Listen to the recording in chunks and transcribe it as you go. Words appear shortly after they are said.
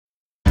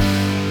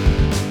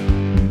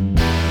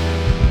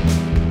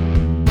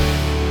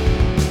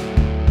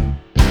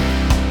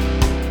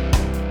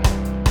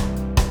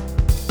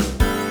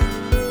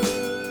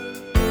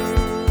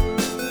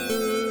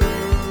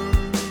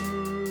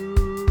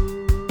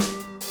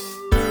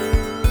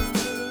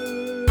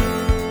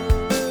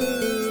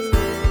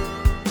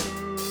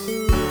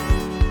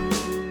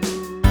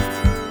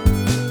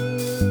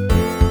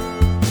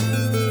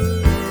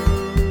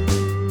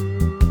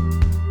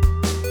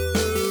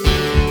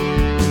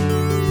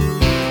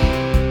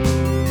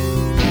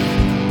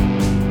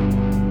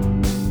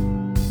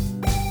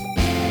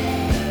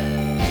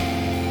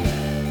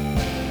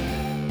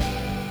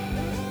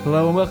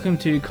Hello and welcome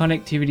to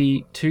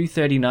Connectivity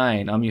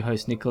 239. I'm your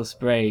host Nicholas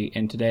Spray,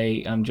 and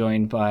today I'm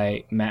joined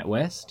by Matt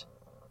West.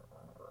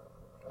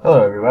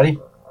 Hello everybody.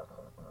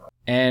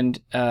 And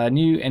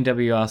new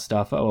NWR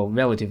staffer, or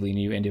relatively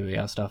new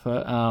NWR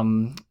staffer,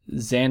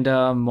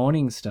 Xander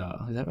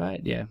Morningstar. Is that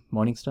right? Yeah,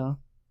 Morningstar.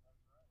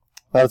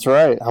 That's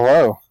right.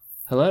 Hello.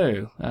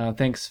 Hello.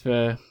 Thanks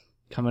for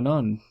coming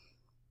on.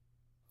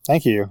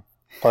 Thank you.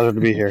 Pleasure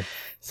to be here.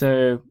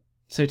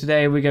 So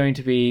today we're going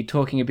to be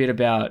talking a bit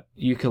about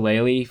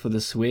Yooka-Laylee for the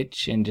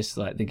Switch and just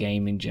like the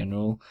game in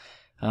general.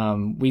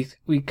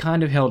 We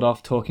kind of held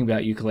off talking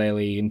about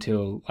Yooka-Laylee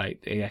until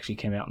like it actually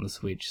came out on the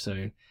Switch.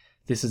 So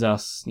this is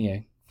us,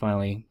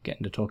 finally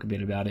getting to talk a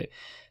bit about it.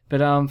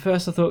 But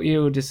first, I thought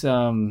you would just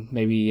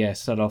maybe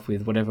start off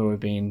with whatever we've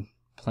been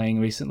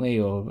playing recently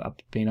or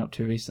been up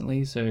to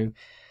recently. So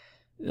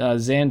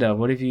Xander,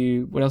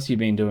 what else have you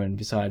been doing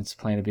besides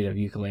playing a bit of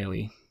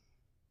Yooka-Laylee?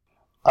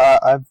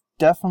 I've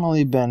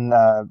definitely been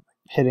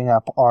hitting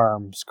up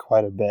ARMS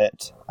quite a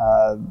bit.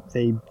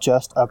 They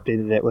just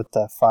updated it with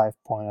the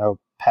 5.0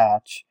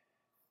 patch.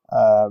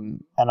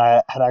 And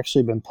I had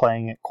actually been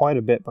playing it quite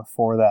a bit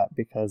before that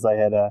because I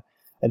had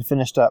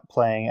finished up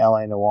playing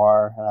LA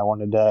Noire and I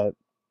wanted to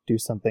do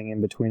something in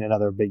between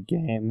another big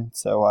game.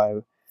 So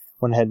I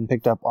went ahead and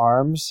picked up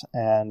ARMS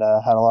and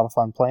had a lot of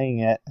fun playing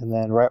it. And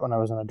then right when I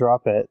was going to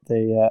drop it,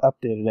 they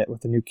updated it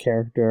with a new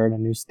character and a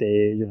new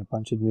stage and a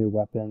bunch of new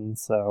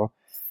weapons. So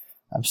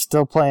I'm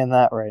still playing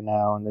that right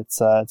now, and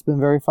it's been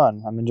very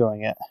fun. I'm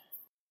enjoying it.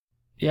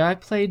 Yeah, I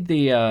played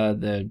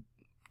the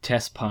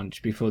test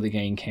punch before the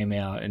game came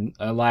out, and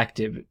I liked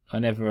it, but I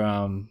never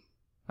I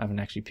haven't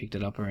actually picked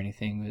it up or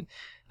anything.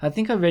 But I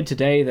think I read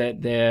today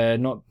that they're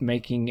not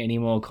making any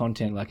more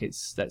content. Like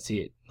that's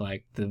it.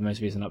 Like the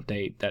most recent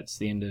update, that's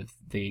the end of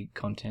the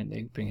content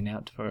they're bringing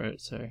out for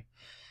it. So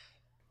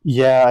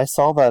yeah, I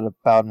saw that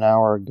about an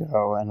hour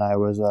ago, and I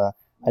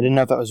didn't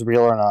know if that was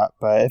real or not.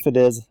 But if it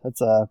is,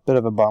 it's a bit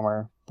of a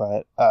bummer.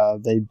 But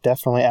they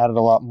definitely added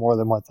a lot more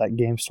than what that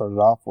game started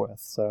off with.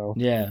 So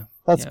yeah,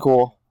 that's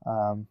cool.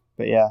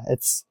 But yeah,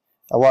 it's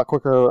a lot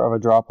quicker of a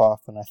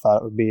drop-off than I thought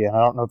it would be. And I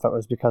don't know if that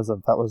was because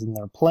that was in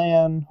their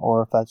plan,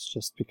 or if that's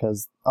just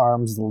because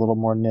ARMS is a little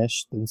more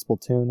niche than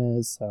Splatoon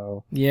is.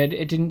 So yeah,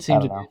 it didn't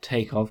seem to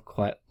take off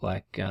quite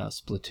like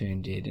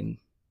Splatoon did.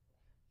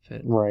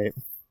 Right.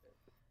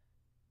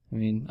 I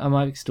mean, I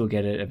might still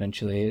get it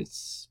eventually.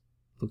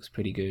 Looks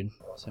pretty good.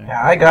 So.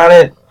 Yeah, I got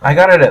it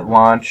at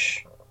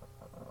launch.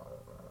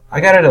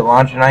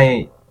 And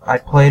I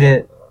played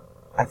it,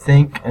 I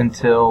think,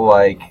 until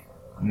like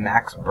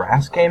Max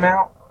Brass came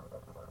out.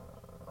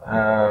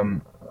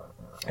 And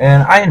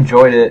I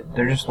enjoyed it.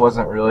 There just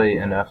wasn't really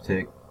enough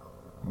to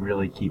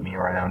really keep me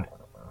around.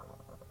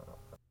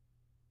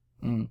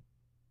 Mm.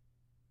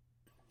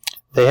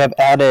 They have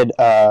added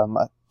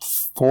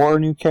 4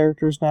 new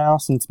characters now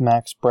since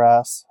Max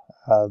Brass.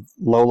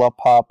 Lola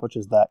Pop, which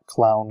is that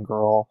clown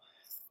girl.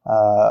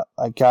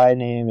 A guy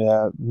named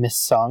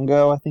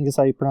Missango, I think is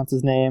how you pronounce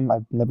his name.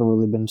 I've never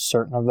really been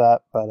certain of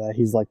that, but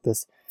he's like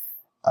this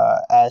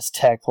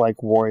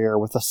Aztec-like warrior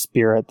with a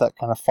spirit that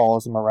kind of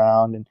follows him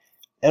around, and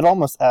it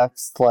almost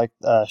acts like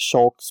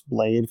Shulk's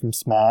blade from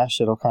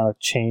Smash. It'll kind of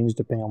change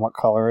depending on what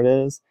color it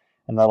is,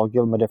 and that'll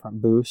give him a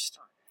different boost.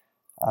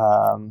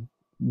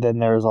 Then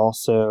there's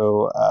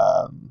also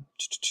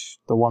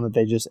the one that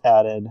they just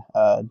added,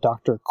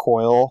 Dr.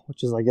 Coyle,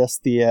 which is, I guess,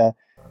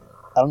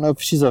 I don't know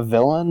if she's a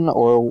villain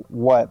or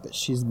what, but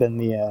she's been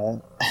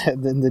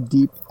the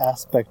deep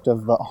aspect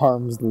of the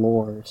ARMS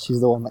lore.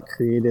 She's the one that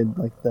created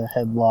like the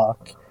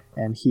headlock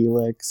and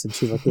Helix, and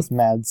she's like this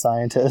mad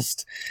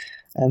scientist.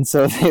 And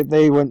so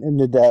they went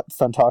into depth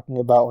on talking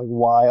about like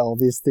why all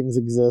these things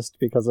exist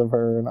because of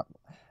her, and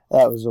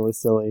that was really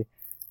silly.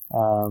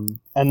 And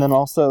then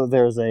also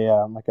there's I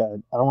don't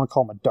want to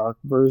call him a dark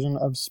version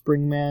of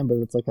Springman, but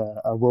it's like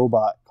a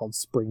robot called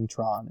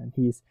Springtron, and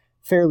he's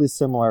fairly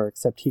similar,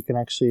 except he can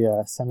actually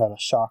send out a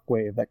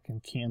shockwave that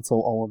can cancel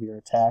all of your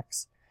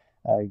attacks,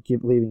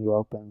 leaving you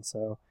open.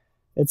 So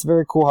it's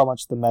very cool how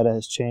much the meta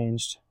has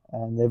changed.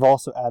 And they've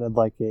also added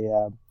like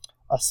a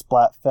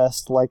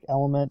Splatfest-like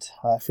element.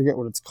 I forget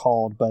what it's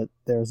called, but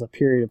there's a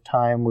period of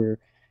time where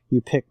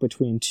you pick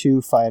between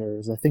 2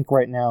 fighters. I think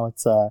right now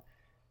it's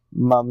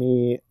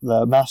Mummy,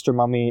 the Master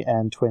Mummy,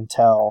 and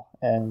Twintel,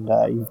 and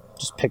you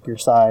just pick your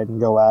side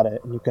and go at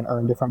it, and you can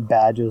earn different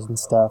badges and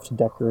stuff to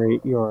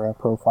decorate your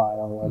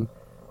profile, and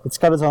it's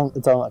got its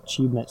own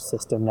achievement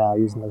system now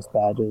using those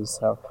badges,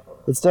 so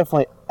it's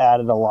definitely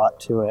added a lot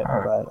to it,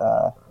 but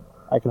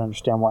I can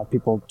understand why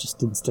people just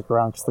didn't stick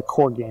around, because the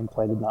core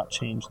gameplay did not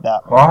change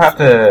that much. Well, I'll have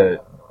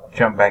to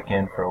jump back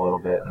in for a little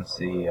bit and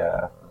see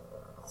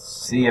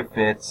if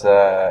it's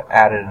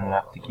added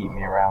enough to keep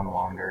me around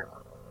longer.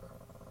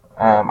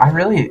 I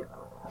really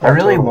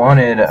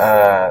wanted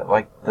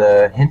like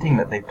the hinting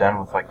that they've done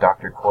with like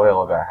Dr.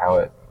 Coyle about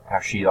how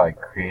she like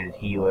created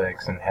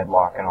Helix and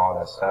Headlock and all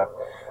that stuff.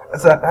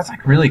 That's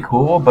like really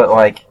cool, but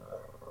like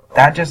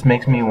that just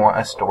makes me want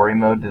a story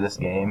mode to this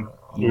game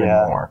even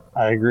more.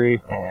 I agree.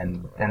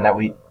 And that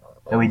we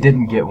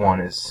didn't get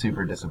one is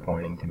super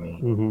disappointing to me.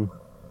 Mm-hmm.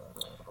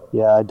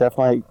 Yeah, I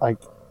definitely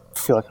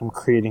feel like I'm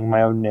creating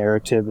my own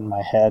narrative in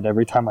my head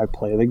every time I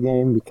play the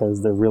game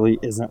because there really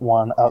isn't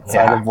one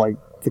outside Yeah. of like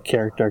the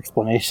character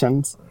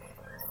explanations.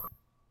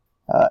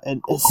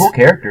 And Cool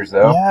characters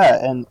though.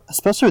 yeah, and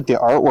especially with the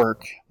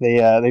artwork,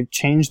 they've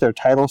changed their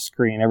title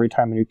screen every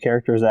time a new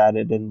character is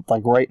added, and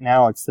like right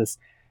now it's this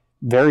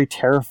very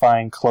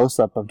terrifying close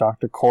up of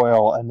Dr.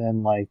 Coyle, and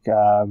then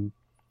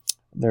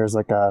there's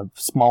like a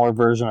smaller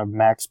version of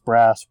Max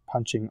Brass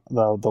punching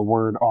the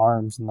word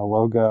arms in the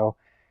logo,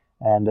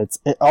 and it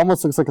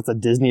almost looks like it's a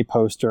Disney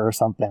poster or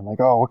something. Like,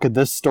 oh, what could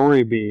this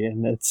story be?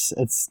 And it's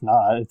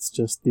not. It's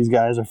just these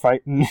guys are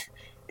fighting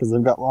because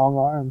they've got long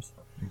arms.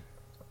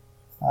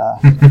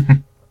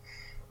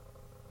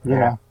 You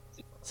know.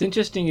 It's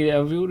interesting. It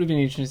would have been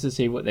interesting to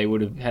see how they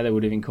would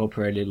have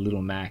incorporated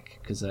Little Mac,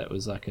 because that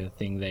was like a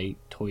thing they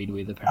toyed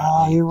with apparently.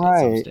 Oh, you're at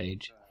some right.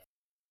 stage.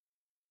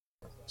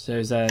 So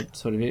is that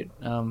sort of it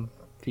for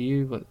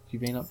you? What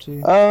you've been up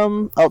to?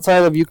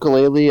 Outside of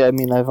ukulele, I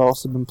mean, I've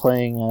also been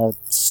playing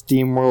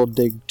SteamWorld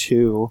Dig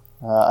 2.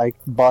 I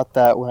bought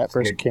that when it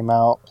first came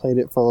out, played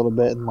it for a little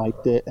bit and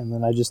liked it, and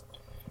then I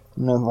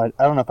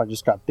don't know if I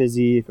just got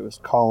busy, if it was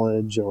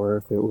college, or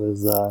if it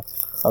was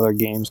other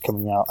games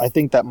coming out. I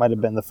think that might have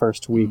been the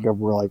first week of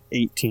where like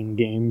 18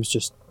 games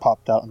just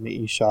popped out in the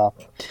eShop,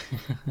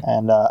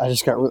 and I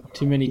just got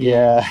too many games.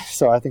 Yeah,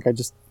 so I think I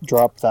just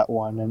dropped that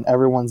one, and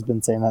everyone's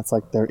been saying that's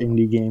like their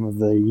indie game of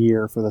the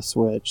year for the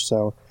Switch.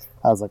 So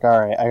I was like, all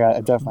right,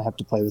 I definitely have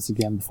to play this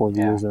again before the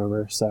year's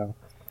over. So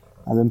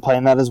I've been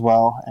playing that as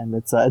well, and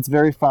it's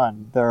very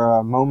fun. There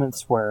are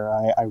moments where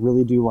I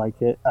really do like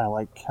it. I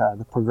like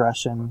the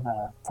progression,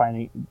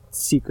 finding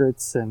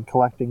secrets and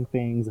collecting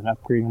things and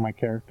upgrading my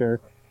character.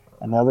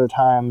 And the other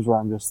times where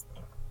I'm just,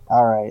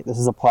 all right, this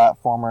is a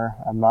platformer.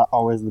 I'm not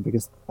always the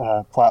biggest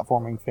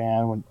platforming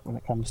fan when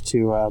it comes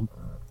to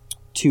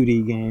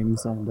 2D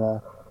games,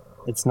 and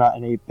it's not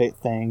an 8-bit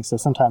thing. So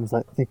sometimes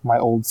I think my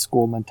old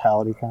school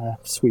mentality kind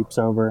of sweeps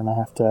over, and I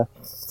have to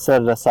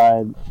set it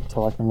aside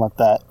until I can let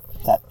that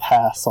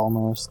pass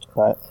almost.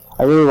 But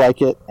I really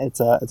like it. It's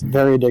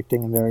very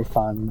addicting and very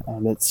fun,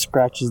 and it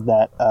scratches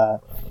that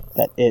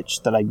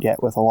itch that I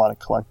get with a lot of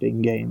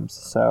collecting games.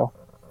 So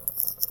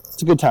it's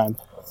a good time.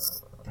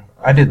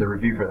 I did the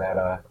review for that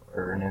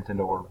for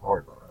Nintendo World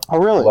Report. Oh,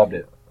 really? Loved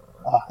it.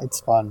 It's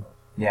fun.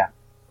 Yeah.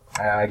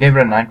 I gave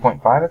it a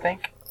 9.5, I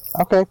think.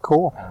 Okay,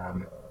 cool.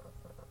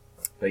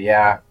 But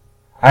yeah,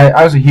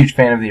 I was a huge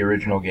fan of the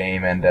original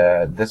game, and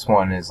this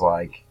one is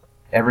like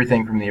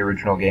everything from the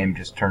original game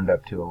just turned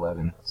up to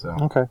 11. So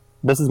okay,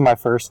 this is my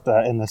first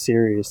in the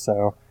series,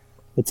 so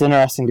it's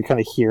interesting to kind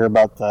of hear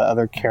about the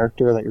other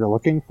character that you're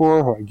looking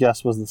for, who I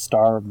guess was the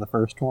star of the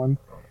first one.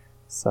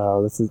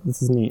 So this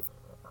is neat.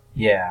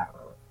 Yeah.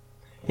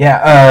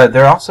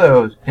 They're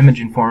also Image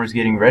Informer is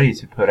getting ready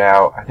to put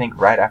out, I think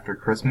right after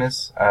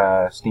Christmas,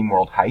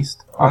 SteamWorld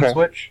Heist on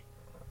Switch.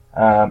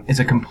 It's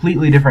a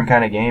completely different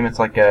kind of game. It's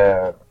like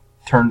a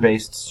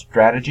turn-based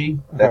strategy.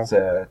 That's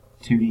a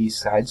 2D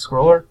side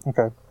scroller.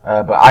 Okay.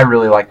 But I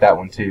really like that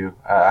one too.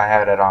 I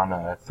had it on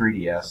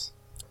 3DS.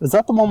 Is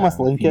that the one with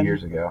Lincoln? A few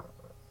years ago.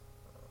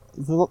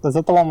 Is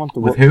that the one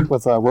with who?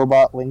 With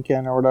Robot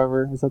Lincoln or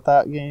whatever? Is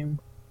that game?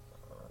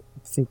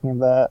 I'm thinking of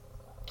that.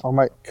 Or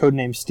my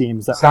Codename Steam.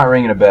 It's not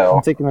ringing a bell.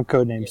 I'm thinking of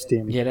Codename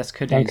Steam. Yeah, that's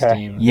Codename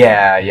Steam.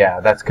 Yeah,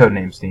 that's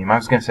Codename Steam. I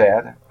was gonna say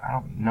I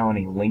don't know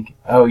any Lincoln.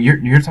 Oh,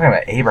 you're talking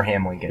about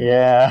Abraham Lincoln.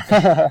 Yeah.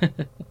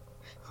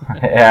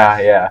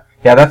 yeah.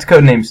 That's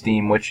Codename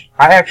Steam, which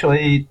I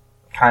actually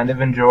kind of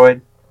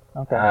enjoyed.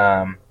 Okay.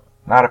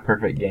 Not a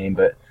perfect game,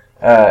 but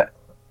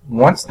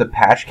once the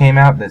patch came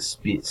out that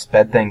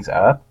sped things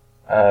up,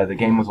 the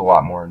game was a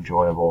lot more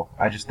enjoyable.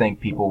 I just think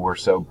people were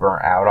so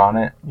burnt out on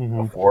it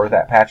before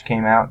that patch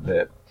came out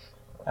that.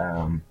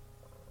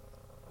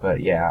 But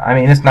yeah, I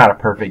mean, it's not a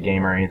perfect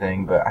game or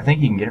anything, but I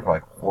think you can get it for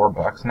like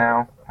 $4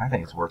 now. I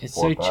think it's worth $4. It's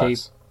so cheap.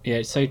 Yeah,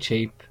 it's so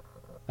cheap.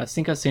 I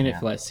think I've seen it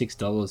for like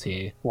 $6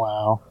 here.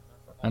 Wow.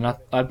 And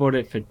I bought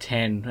it for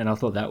 $10, and I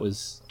thought that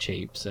was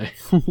cheap. So.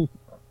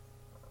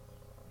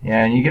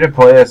 Yeah, and you get to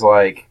play as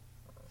like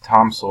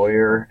Tom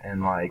Sawyer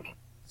and like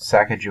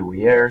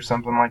Sacagawea or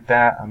something like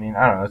that. I mean,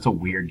 I don't know. It's a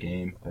weird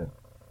game, but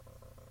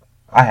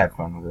I had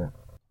fun with it.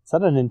 Is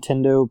that a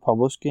Nintendo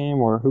published game,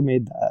 or who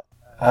made that?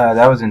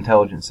 That was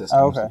Intelligent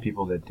Systems, okay. The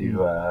people that do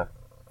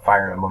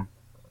Fire Emblem.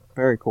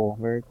 Very cool,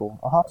 very cool.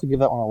 I'll have to give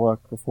that one a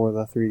look before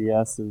the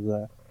 3DS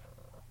is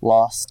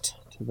lost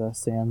to the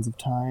sands of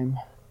time.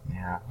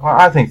 Yeah, well,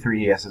 I think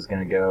 3DS is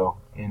going to go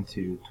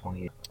into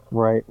 28.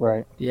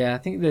 Right. Yeah, I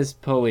think there's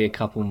probably a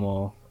couple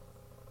more,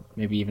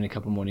 maybe even a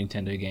couple more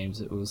Nintendo games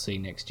that we'll see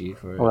next year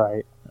for it.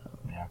 Right.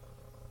 Yeah.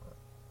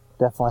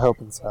 Definitely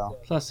hoping so.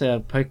 Plus,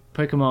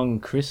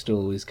 Pokemon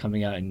Crystal is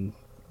coming out in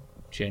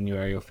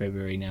January or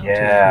February now.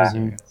 Yeah.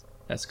 Too, so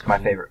that's cool. My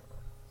favorite.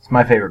 It's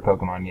my favorite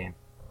Pokemon game.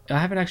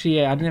 I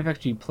never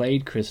actually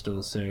played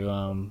Crystal,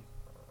 so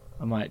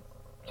I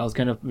was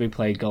going to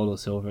replay Gold or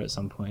Silver at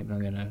some point, but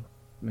I'm going to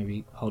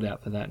maybe hold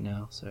out for that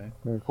now. So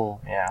very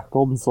cool. Yeah.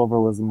 Gold and Silver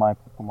was my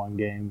Pokemon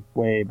game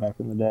way back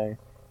in the day.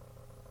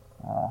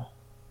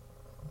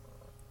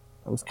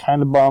 I was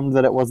kind of bummed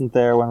that it wasn't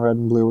there when Red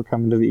and Blue were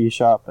coming to the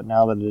eShop, but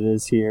now that it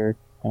is here,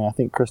 and I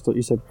think Crystal,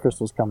 you said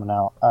Crystal's coming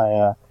out,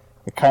 I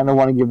kind of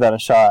want to give that a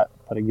shot,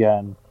 but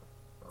again,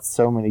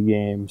 so many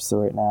games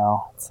right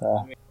now. It's,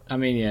 I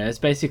mean, yeah, it's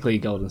basically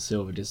Gold and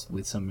Silver, just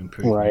with some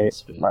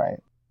improvements. Right.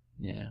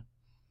 Yeah.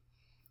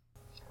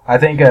 I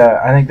think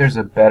there's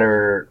a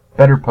better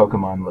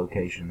Pokemon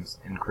locations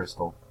in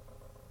Crystal.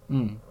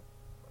 Mm.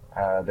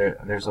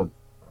 There's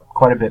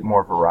quite a bit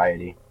more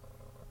variety,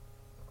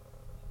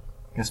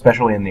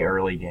 especially in the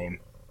early game.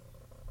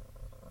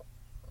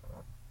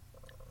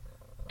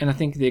 And I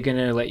think they're going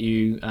to let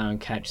you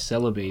catch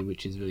Celebi,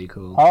 which is really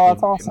cool. Oh, that's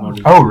They've awesome.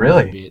 modded Oh, it a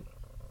really? bit.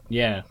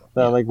 Yeah.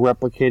 like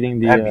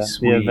replicating That'd be the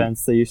sweet.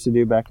 events they used to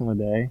do back in the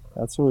day.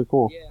 That's really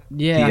cool.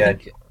 Yeah, The, I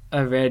think I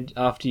read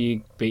after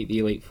you beat the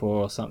Elite Four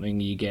or something,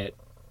 you get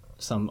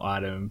some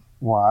item, and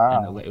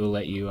Wow, it will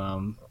let you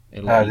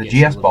the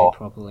GS Celebi ball.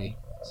 properly.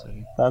 So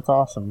that's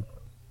awesome.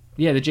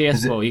 yeah, the GS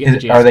Is it- ball. You get the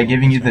GS are they ball,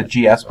 giving you that's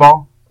the right. GS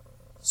ball?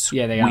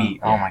 Yeah, they are, Sweet.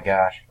 yeah. Oh my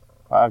gosh.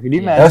 Wow, could you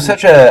Yeah. imagine? That was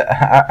such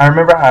a. I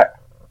remember.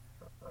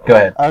 Go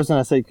ahead. I was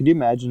gonna say, could you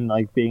imagine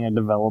like being a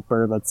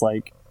developer that's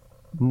like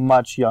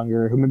much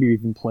younger, who maybe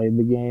even played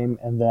the game,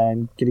 and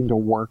then getting to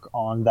work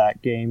on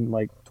that game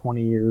like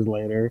 20 years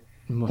later?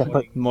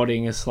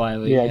 Modding is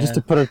slightly. Yeah, just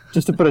to put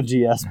a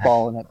GS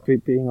ball in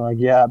it, being like,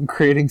 yeah, I'm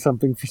creating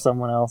something for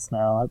someone else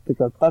now. I think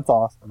that's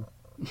awesome.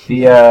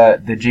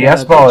 The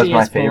GS ball the is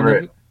my GS ball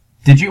favorite. never-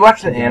 Did you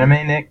watch the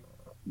anime, Nick?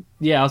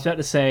 Yeah, I was about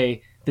to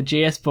say the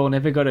GS ball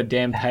never got a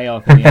damn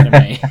payoff in the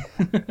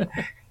anime.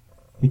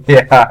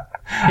 Yeah.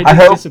 It I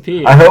just hope.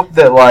 disappeared. I hope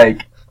that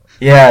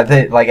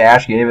they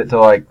Ash gave it to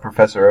like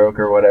Professor Oak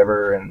or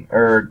whatever,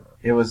 or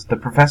it was the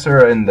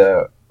professor in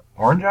the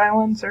Orange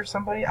Islands or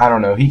somebody. I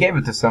don't know. He gave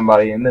it to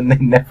somebody, and then they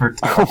never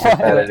talked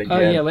about it again. Oh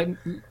yeah,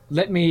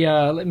 let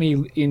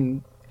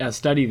me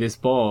study this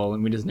ball,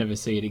 and we just never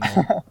see it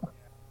again.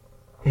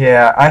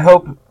 Yeah, I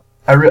hope.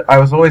 I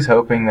was always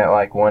hoping that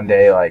like one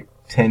day, like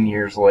 10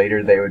 years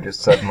later, they would just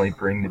suddenly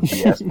bring the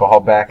GS ball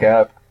back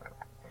up.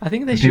 I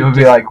think they should. People would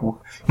be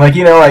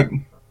like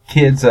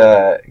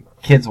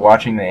kids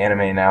watching the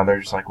anime now. They're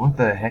just like, what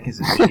the heck is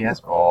a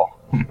GS ball?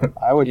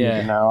 I wouldn't Yeah.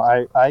 even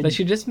know. I They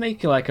should just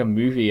make like a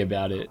movie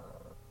about it.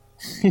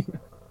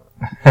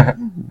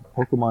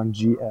 Pokemon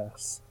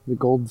GS, the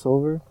gold and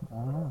silver. I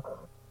don't know.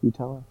 You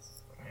tell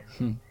us.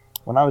 Hmm.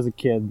 When I was a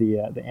kid, the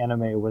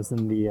anime was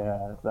in the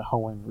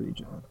Hoenn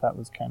region. That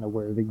was kind of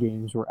where the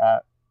games were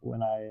at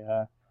when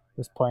I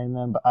was playing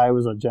them. But I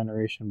was a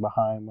generation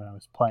behind when I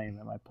was playing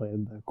them. I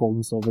played the gold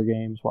and silver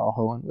games while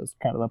Hoenn was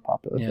kind of the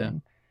popular Yeah.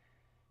 thing.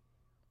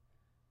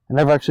 I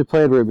never actually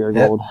played Ruby or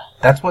Yeah. Gold.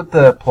 That's what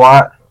the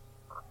plot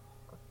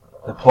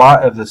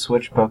of the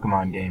Switch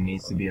Pokemon game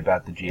needs to be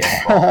about, the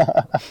GS ball.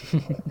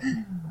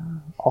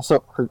 Also,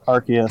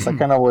 Arceus. I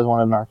kind of always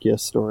wanted an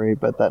Arceus story,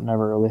 but that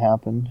never really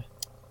happened.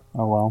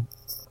 Oh well.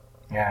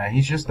 Yeah,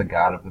 he's just the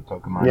god of the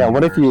Pokemon. Yeah,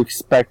 what if you universe.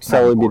 expect Not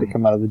Celebi to important.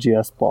 come out of the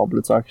GS ball, but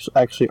it's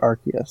actually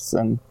Arceus,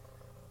 and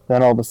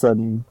then all of a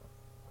sudden,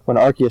 when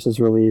Arceus is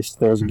released,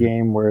 there's a Mhm.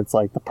 game where it's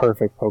like the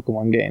perfect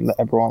Pokemon game that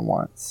everyone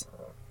wants.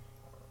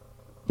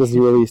 Because he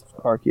released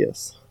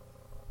Arceus.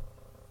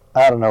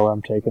 I don't know where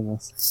I'm taking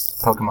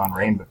this. Pokemon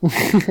Rainbow?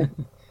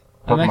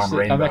 I've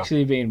Rainbow.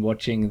 actually been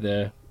watching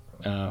the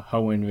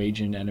Hoenn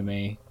region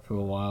anime for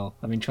a while.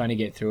 I've been trying to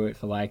get through it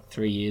for like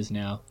 3 years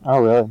now. Oh,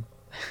 really?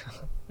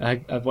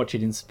 I've watched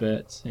it in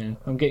spurts. Yeah,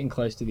 I'm getting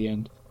close to the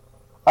end.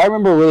 I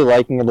remember really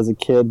liking it as a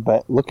kid,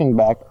 but looking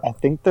back, I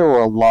think there were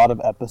a lot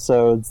of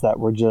episodes that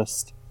were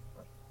just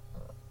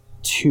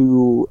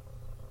too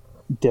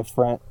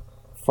different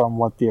from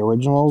what the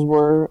originals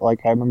were.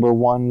 Like, I remember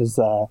one is,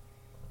 I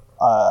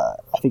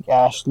think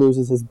Ash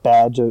loses his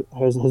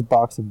his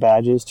box of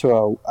badges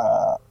to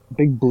a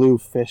big blue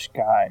fish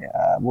guy.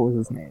 What was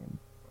his name?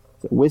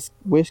 Is it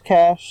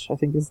Wishcash, I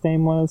think his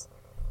name was.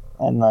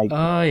 And like,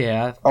 Oh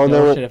yeah, Oh, I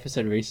there watched were- an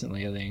episode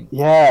recently. I think.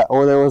 yeah,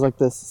 or there was like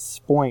this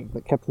Spoink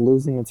that kept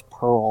losing its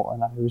pearl,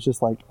 and I was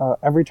just like,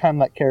 every time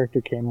that character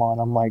came on,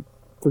 I'm like,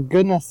 for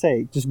goodness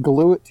sake, just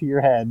glue it to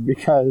your head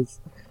because,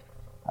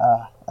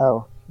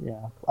 oh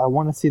yeah, I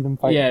want to see them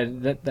fight. Yeah,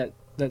 that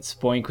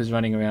Spoink was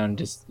running around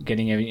just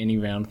getting any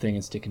round thing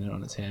and sticking it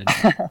on its head.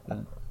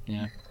 But,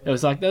 yeah, it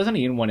was like that was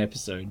only in one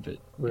episode, but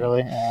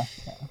Really? Yeah.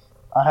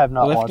 I have it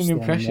not left watched an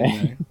the impression.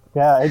 anime.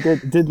 Though. Yeah,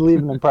 it did leave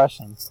an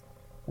impression.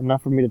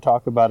 Enough for me to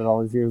talk about it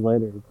all these years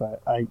later,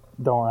 but I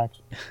don't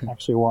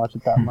actually watch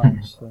it that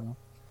much. So.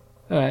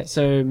 All right,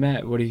 so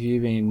Matt, what have you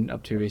been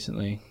up to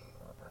recently?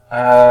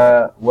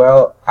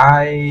 Well,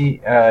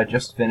 I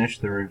just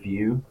finished the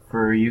review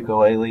for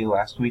Yooka-Laylee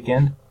last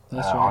weekend on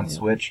yeah.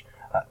 Switch.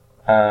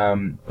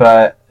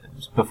 But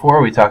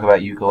before we talk about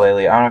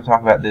Yooka-Laylee, I want to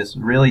talk about this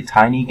really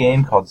tiny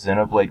game called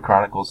Xenoblade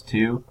Chronicles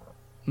 2.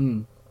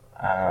 Hmm.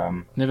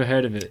 Never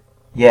heard of it.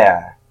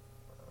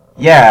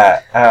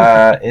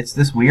 Yeah, it's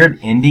this weird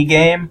indie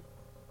game.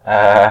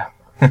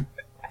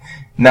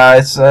 No,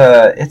 it's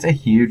a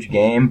huge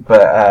game,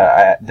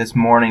 but this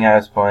morning I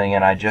was playing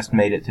and I just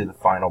made it to the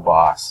final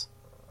boss.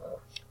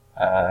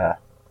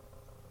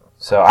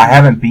 So I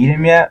haven't beat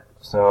him yet,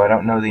 so I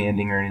don't know the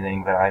ending or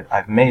anything, but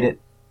I've made it.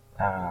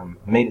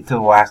 Made it to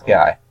the last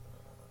guy.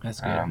 That's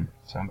good.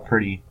 So I'm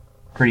pretty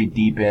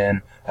deep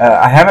in.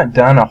 I haven't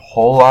done a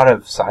whole lot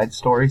of side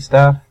story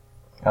stuff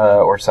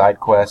or side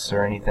quests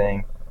or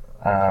anything.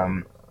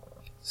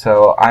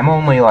 So I'm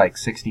only like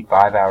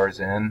 65 hours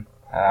in.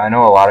 I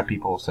know a lot of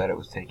people said it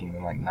was taking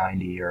them like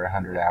 90 or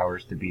 100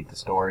 hours to beat the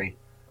story.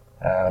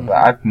 But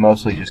I've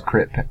mostly just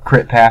crit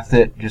pathed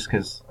it just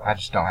because I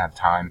just don't have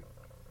time.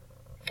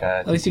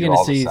 At least you're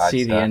going to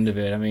see the end of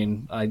it. I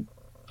mean, I'd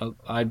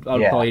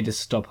probably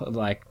just stop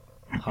like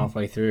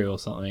halfway through or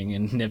something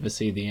and never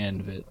see the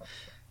end of it.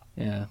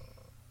 Yeah.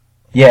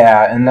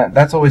 Yeah, and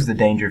that's always the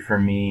danger for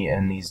me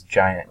in these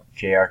giant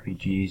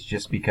JRPGs,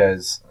 just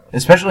because,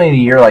 especially in a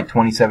year like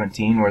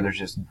 2017 where there's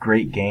just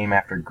great game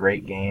after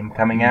great game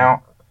coming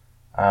out,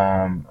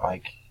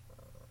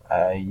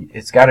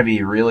 it's got to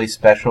be really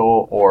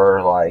special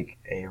or like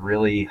a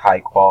really high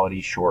quality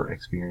short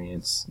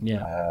experience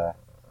to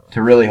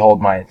really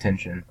hold my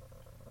attention.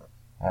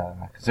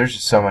 Because there's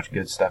just so much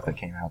good stuff that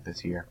came out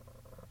this year.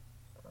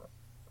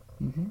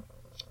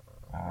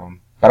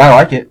 But I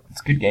like it.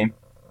 It's a good game.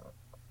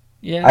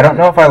 Yeah. I don't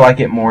know if I like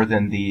it more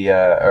than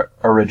the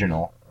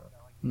original.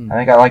 I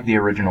think I like the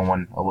original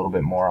one a little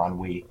bit more on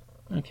Wii.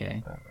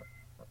 Okay.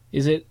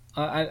 Is it?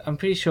 I'm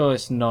pretty sure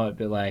it's not,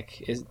 but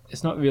like,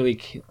 it's not really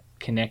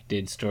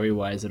connected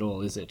story-wise at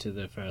all, is it, to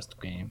the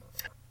first game?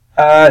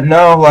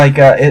 No, like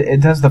it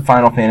does the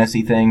Final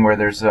Fantasy thing where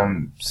there's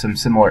some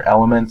similar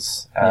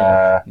elements.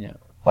 Yeah.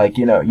 Like,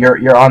 you know,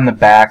 you're on the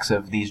backs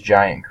of these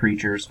giant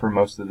creatures for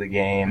most of the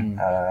game,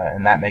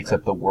 and that makes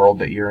up the world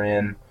that you're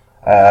in.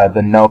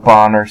 The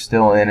Nopon are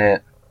still in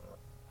it.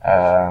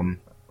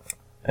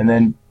 And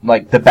then,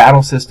 like, the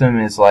battle system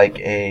is like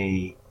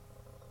a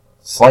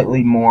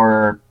slightly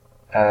more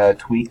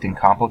tweaked and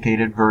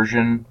complicated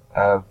version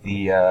of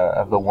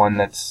the one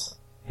that's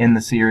in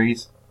the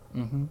series.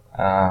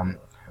 But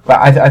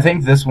I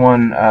think this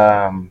one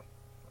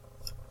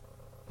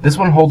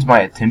holds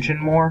my attention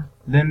more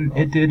than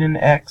it did in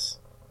X.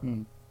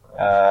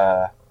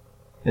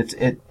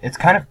 It's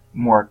kind of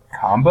more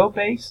combo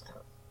based,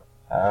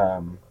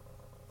 and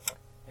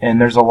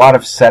there's a lot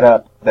of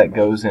setup that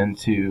goes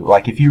into,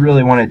 like, if you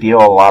really want to deal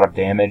a lot of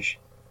damage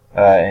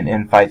and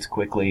end fights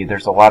quickly,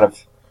 there's a lot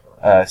of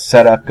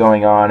setup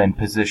going on and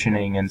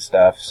positioning and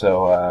stuff.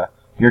 So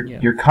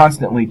you're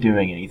constantly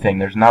doing anything.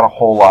 There's not a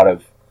whole lot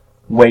of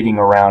waiting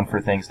around for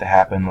things to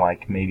happen,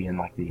 like maybe in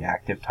like the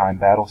active time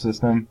battle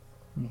system.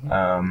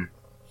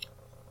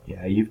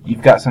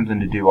 You've got something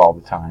to do all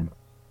the time.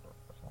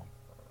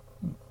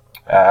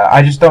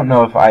 I just don't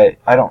know if I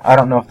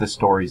don't know if the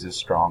story's as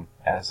strong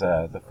as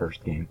the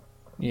first game.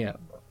 Yeah.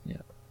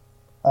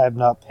 I have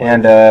not played.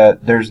 And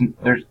there's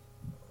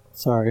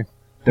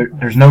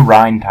no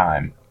Rhine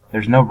time.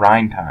 There's no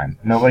Rhine time.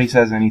 Nobody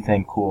says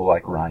anything cool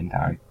like Rhine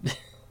time.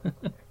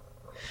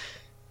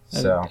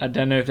 So I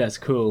don't know if that's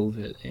cool,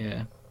 but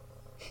yeah.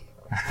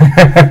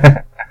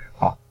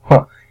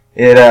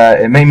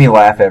 It made me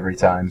laugh every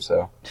time.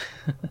 So.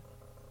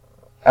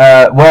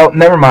 Well,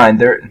 never mind.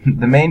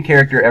 The main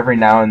character every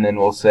now and then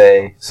will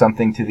say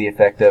something to the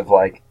effect of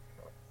like,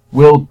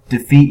 "We'll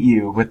defeat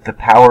you with the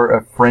power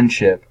of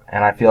friendship,"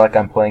 and I feel like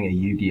I'm playing a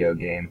Yu-Gi-Oh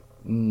game.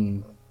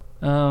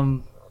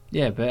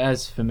 Yeah, but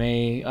as for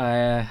me,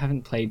 I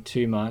haven't played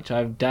too much.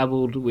 I've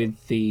dabbled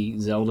with the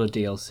Zelda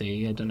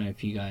DLC. I don't know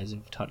if you guys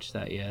have touched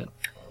that yet.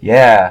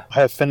 Yeah.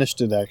 I have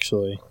finished it,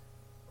 actually.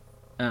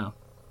 Oh.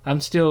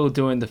 I'm still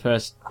doing the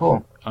first...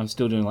 Cool. I'm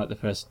still doing, like, the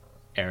first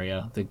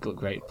area, the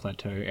Great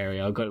Plateau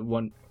area. I've got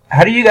one...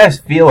 How do you guys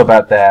feel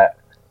about that?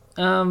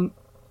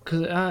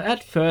 Because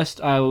at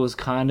first I was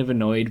kind of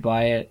annoyed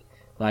by it,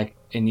 like,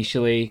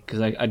 initially,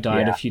 because I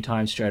died a few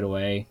times straight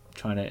away,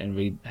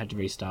 had to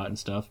restart and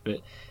stuff,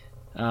 but...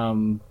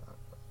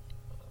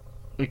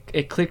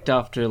 It clicked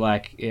after,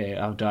 like,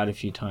 I've died a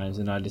few times,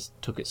 and I just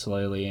took it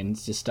slowly and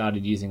just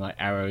started using, like,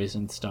 arrows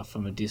and stuff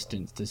from a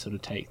distance to sort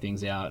of take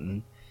things out,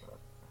 and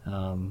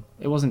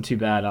it wasn't too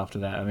bad after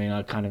that. I mean,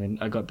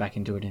 I got back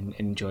into it and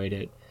enjoyed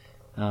it.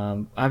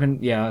 I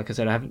haven't, like I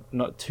said,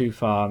 not too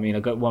far. I mean,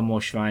 I've got one more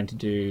shrine to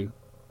do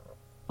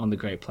on the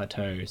Great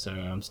Plateau, so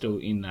I'm still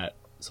in that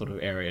sort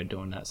of area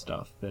doing that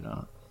stuff, but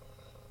I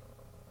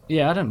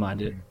don't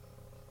mind it.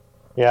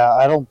 Yeah,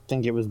 I don't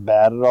think it was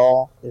bad at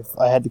all. If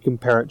I had to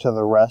compare it to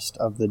the rest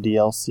of the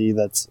DLC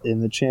that's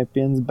in the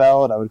Champions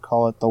Ballad, I would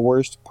call it the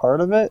worst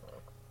part of it.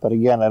 But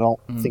again, I don't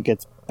think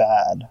it's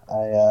bad.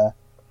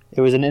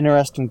 It was an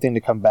interesting thing to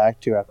come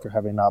back to after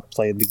having not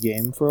played the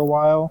game for a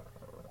while.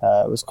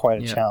 It was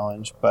quite a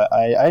challenge, but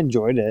I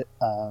enjoyed it.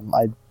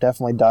 I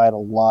definitely died a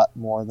lot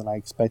more than I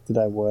expected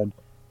I would.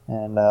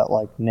 And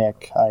like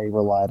Nick, I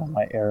relied on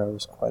my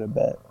arrows quite a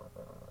bit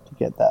to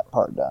get that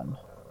part done.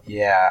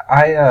 Yeah,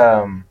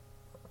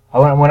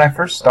 when I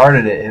first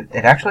started it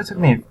actually took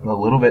me a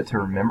little bit to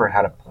remember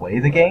how to play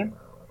the game.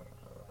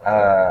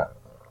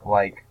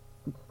 Like,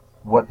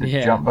 what the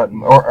jump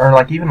button, or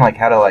like even like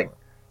how to like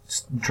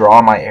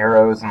draw my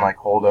arrows and like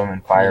hold them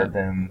and fire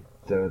them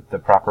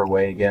the proper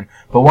way again.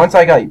 But once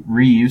I got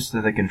reused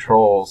to the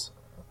controls,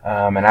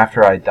 and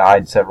after I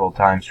died several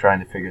times trying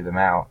to figure them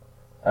out,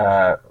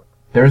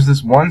 there's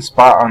this one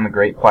spot on the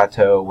Great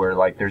Plateau where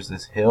like there's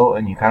this hill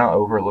and you kind of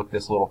overlook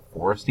this little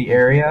foresty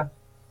area,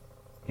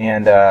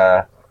 and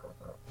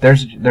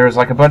there's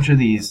like a bunch of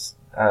these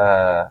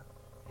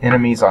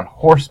enemies on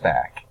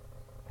horseback,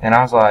 and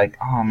I was like,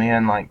 oh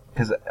man, like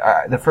because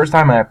the first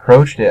time I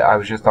approached it, I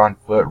was just on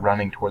foot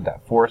running toward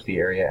that foresty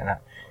area,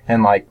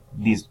 and like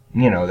these,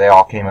 they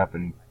all came up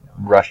and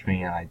rushed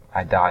me, and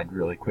I died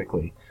really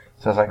quickly.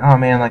 So I was like, oh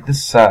man, like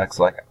this sucks.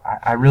 Like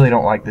I really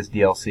don't like this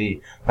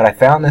DLC. But I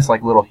found this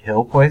like little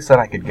hill place that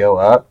I could go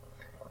up,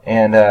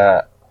 and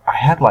I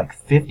had like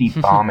 50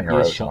 bomb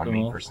arrows on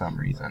me for some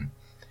reason.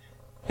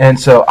 And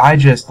so I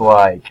just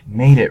like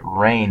made it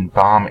rain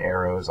bomb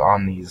arrows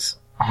on these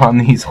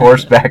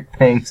horseback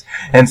things.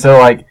 And so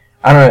like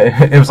I don't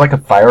know, it was like a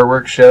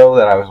fireworks show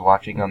that I was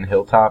watching on the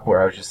hilltop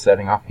where I was just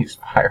setting off these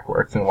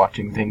fireworks and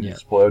watching things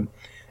explode.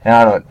 And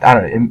I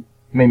don't know, it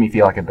made me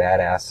feel like a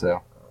badass.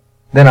 So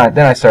then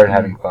I started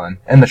having fun.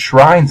 And the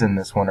shrines in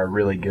this one are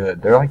really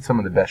good. They're like some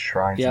of the best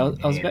shrines. Yeah, in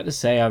the I was game. about to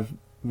say I've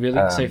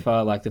really so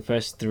far like the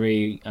first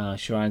 3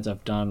 shrines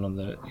I've done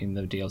in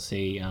the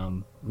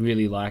DLC.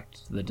 Really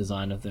liked the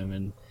design of them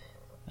and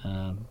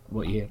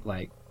what you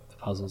like the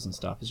puzzles and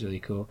stuff is really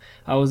cool.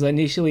 I was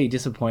initially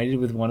disappointed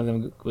with one of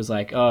them. Was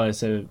like, oh,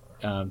 it's a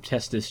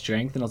test of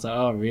strength, and I was like,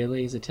 oh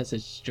really, is it test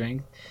of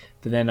strength?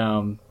 But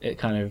then it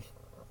kind of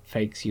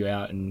fakes you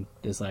out, and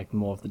there's like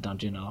more of the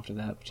dungeon after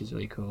that, which is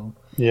really cool.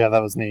 Yeah,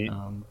 that was neat.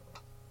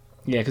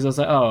 Yeah, because I was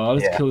like, oh, I'll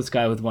just kill this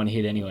guy with one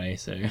hit anyway,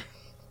 so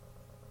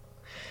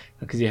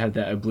because you have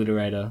that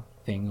obliterator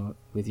thing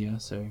with you,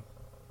 so.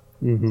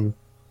 Mm-hmm.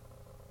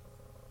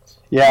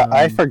 Yeah,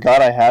 I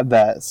forgot I had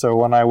that. So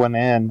when I went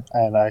in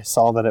and I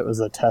saw that it was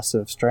a test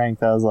of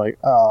strength, I was like,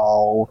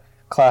 oh,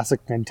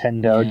 classic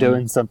Nintendo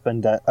doing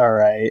something all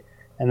right.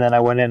 And then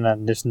I went in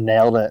and just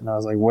nailed it, and I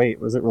was like, wait,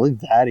 was it really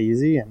that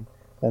easy? And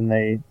then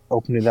they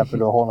opened it up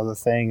into a whole other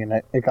thing, and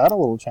it got a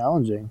little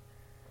challenging.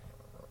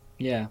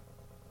 Yeah.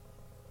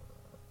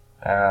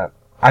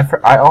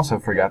 I also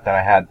forgot that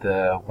I had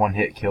the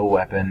one-hit kill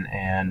weapon,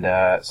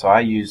 and so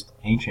I used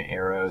ancient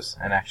arrows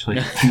and actually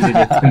defeated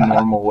it the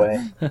normal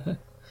way.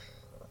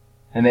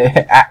 And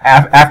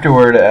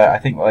afterward, I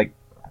think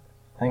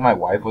my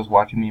wife was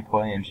watching me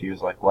play, and she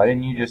was like, "Why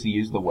didn't you just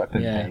use the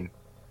weapon thing?"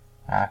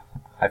 I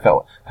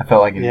felt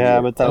like an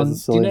idiot. But that was a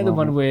silly do you know the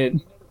moment. one where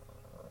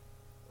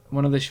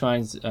one of the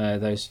shrines,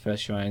 those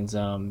first shrines,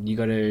 you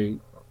got to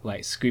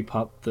like scoop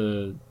up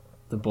the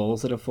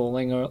balls that are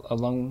falling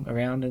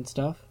around and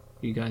stuff?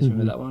 You guys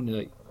remember that one?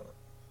 Like,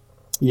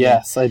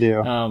 yes, I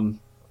do.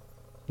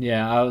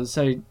 Yeah, I was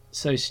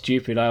so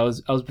stupid. I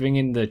was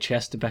bringing the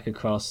chest back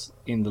across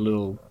in the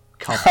little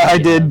cup. I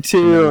did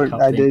too.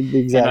 I did the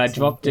exact. And I same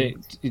dropped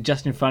thing. it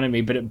just in front of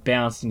me, but it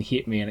bounced and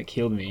hit me, and it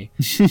killed me.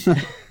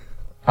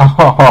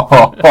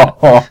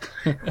 Oh.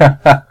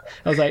 I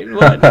was like,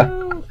 what?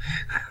 No.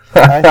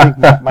 I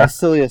think my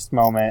silliest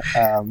moment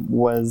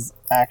was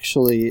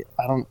actually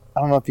I don't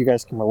know if you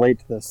guys can relate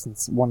to this.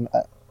 Since one,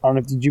 I don't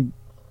know if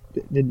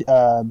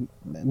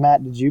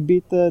Matt, did you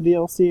beat the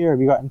DLC, or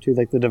have you gotten to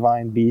like the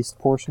Divine Beast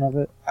portion of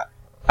it?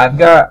 I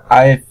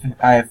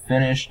have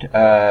finished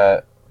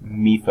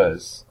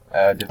Mipha's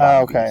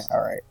Divine okay, Beast.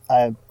 all right.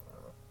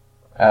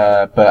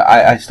 But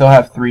I still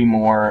have 3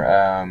 more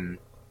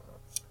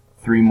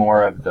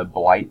of the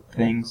blight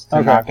things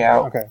to knock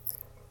out. Okay.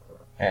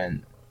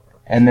 And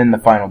then the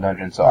final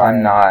dungeon. So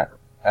I'm not.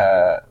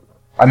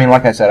 I mean,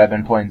 like I said, I've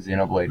been playing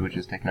Xenoblade, which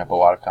has taken up a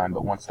lot of time.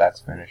 But once that's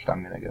finished,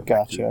 I'm gonna go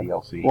back to the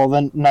DLC. Well,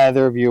 then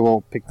neither of you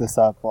will pick this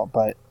up.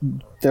 But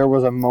there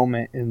was a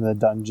moment in the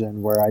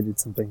dungeon where I did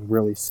something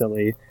really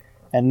silly,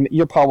 and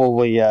you'll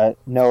probably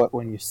know it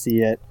when you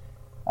see it.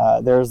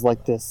 There's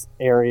like this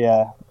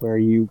area where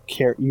you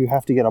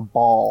have to get a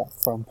ball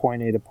from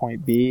point A to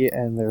point B,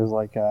 and there's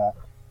like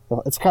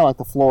it's kind of like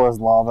the floor is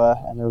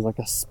lava, and there's like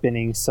a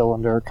spinning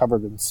cylinder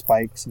covered in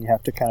spikes, and you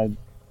have to kind of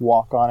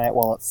walk on it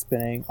while it's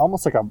spinning,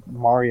 almost like a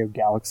Mario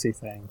Galaxy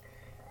thing,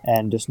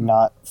 and just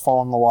not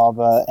fall in the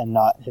lava and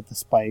not hit the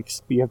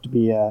spikes. But you have to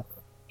be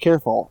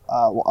careful.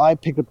 Well, I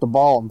picked up the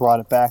ball and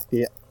brought it back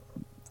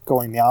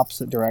going the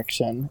opposite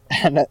direction,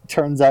 and it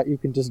turns out you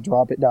can just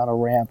drop it down a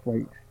ramp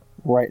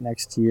right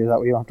next to you. That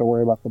way you don't have to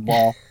worry about the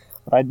ball.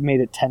 But I'd made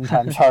it 10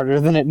 times harder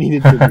than it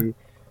needed to be.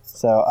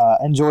 So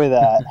enjoy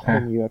that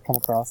when you come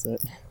across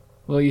it.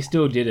 Well, you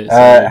still did it.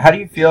 So. How do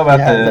you feel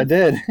about I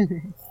did.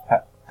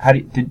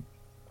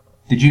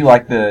 Did you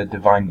like the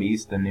Divine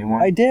Beast, the new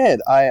one? I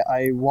did.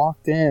 I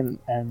walked in,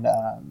 and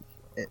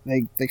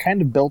they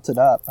kind of built it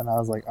up, and I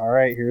was like, all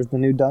right, here's the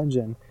new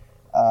dungeon.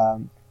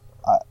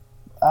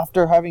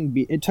 After having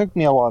it took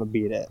me a while to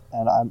beat it,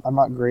 and I'm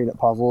not great at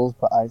puzzles,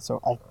 but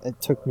it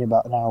took me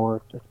about an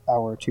hour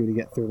or two to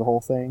get through the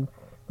whole thing,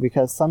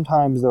 because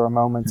sometimes there were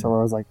moments where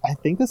I was like, I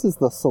think this is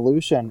the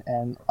solution,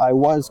 and I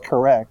was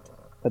correct,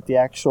 but the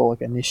actual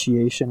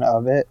initiation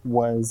of it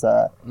was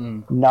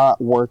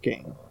not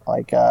working.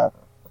 Like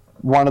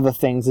one of the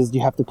things is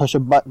you have to push a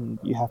button,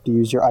 you have to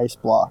use your ice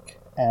block,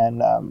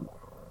 and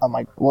I'm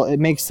like, well, it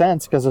makes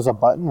sense because there's a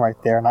button right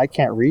there, and I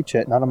can't reach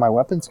it. None of my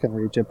weapons can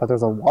reach it, but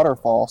there's a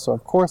waterfall, so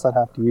of course I'd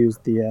have to use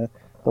the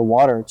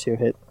water to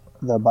hit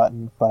the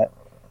button, but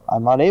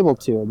I'm not able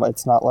to. But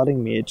it's not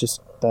letting me. It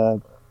just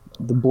the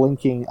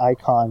blinking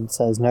icon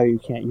says no, you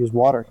can't use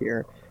water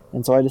here,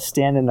 and so I just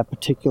stand in a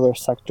particular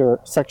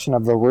section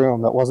of the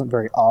room that wasn't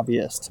very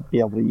obvious to be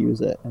able to use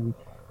it, and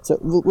so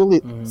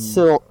really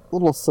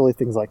little silly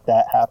things like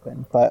that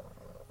happen, but.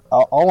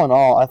 All in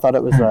all, I thought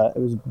it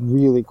was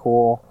really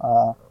cool.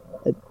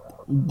 It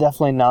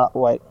definitely not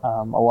what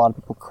a lot of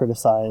people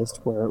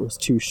criticized, where it was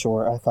too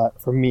short. I thought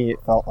for me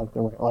it felt like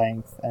the right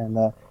length, and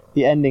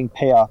the ending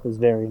payoff is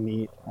very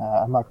neat.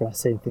 I'm not going to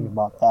say anything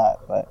about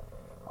that, but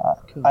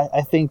Cool.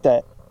 I think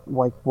that,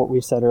 like what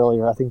we said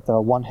earlier, I think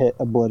the one-hit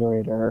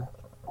obliterator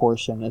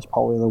portion is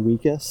probably the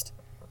weakest.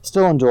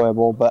 Still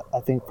enjoyable, but I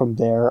think from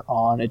there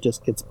on it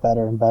just gets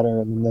better and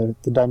better, and then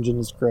the dungeon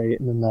is great,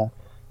 and then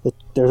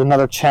there's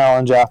another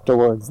challenge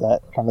afterwards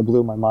that kind of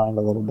blew my mind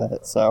a little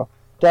bit. So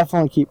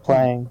definitely keep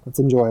playing. It's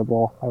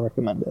enjoyable. I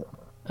recommend it.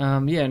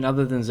 Yeah, and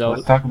other than Zelda...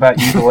 Let's talk about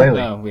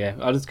Yooka-Laylee. Oh, yeah.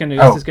 I was just going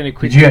to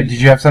quickly... Did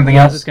you have something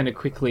I else? was just going to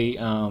quickly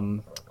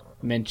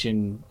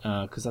mention,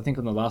 because I think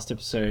on the last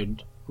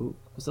episode...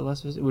 Was the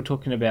last episode? We were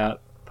talking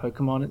about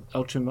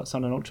Pokemon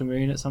Sun and Ultra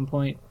Moon at some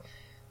point.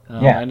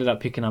 Yeah. I ended up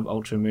picking up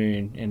Ultra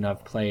Moon, and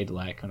I've played,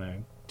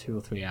 2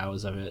 or 3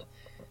 hours of it.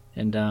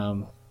 And,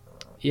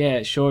 yeah,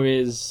 it sure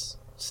is...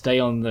 Stay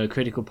on the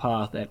critical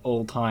path at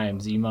all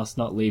times. You must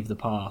not leave the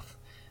path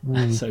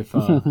so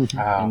far.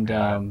 And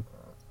that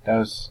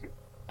was...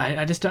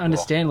 I just don't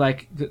understand.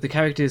 The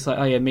character is like,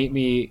 oh yeah, meet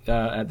me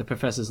at the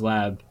professor's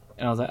lab.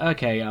 And I was like,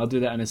 okay, I'll do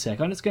that in a sec.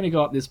 I'm just going to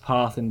go up this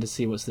path and to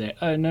see what's there.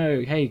 Oh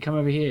no, hey, come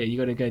over here. You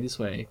got to go this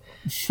way.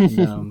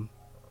 And,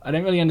 I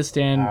don't really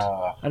understand.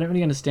 I don't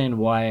really understand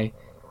why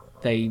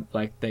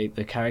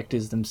the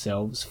characters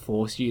themselves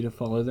force you to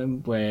follow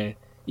them. Where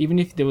even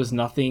if there was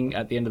nothing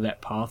at the end of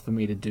that path for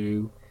me to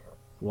do,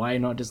 why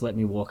not just let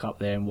me walk up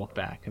there and walk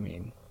back? I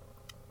mean,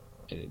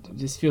 it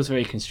just feels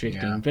very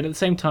constricting. Yeah. But at the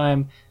same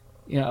time,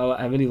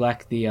 I really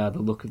like the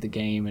look of the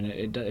game, and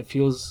it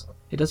does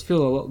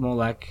feel a lot more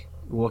like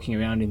walking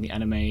around in the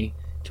anime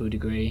to a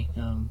degree,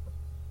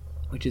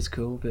 which is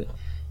cool. But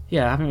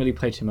yeah, I haven't really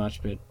played too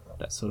much, but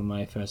that's sort of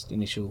my first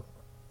initial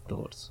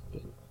thoughts.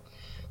 But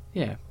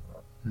yeah.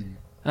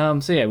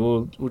 So yeah,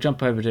 we'll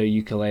jump over to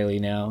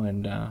Yooka-Laylee now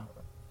and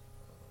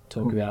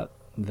talk about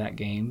that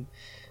game.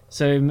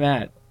 So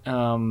Matt,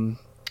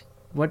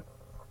 what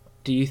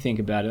do you think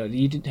about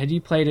it? Had you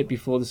played it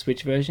before the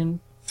Switch version?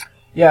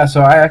 Yeah,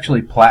 so I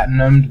actually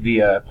platinumed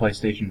the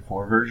PlayStation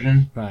 4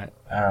 version. Right.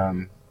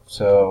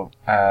 So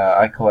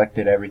I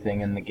collected everything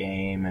in the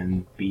game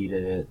and beat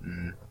it,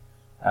 and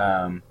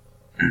I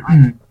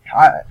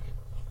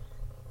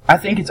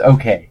think it's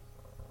okay.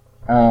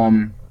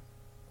 I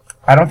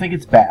don't think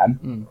it's bad,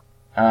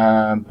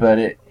 but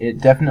it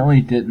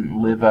definitely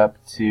didn't live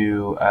up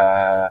to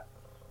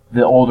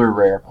the older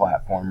Rare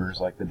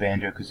platformers like the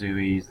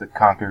Banjo-Kazooies, the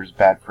Conker's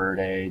Bad Fur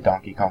Day,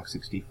 Donkey Kong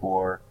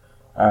 64.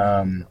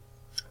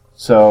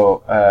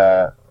 So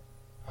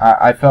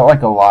I felt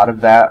like a lot of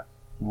that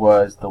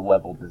was the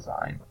level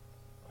design.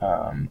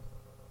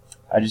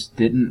 I just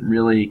didn't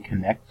really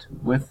connect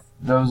with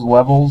those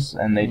levels,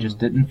 and they just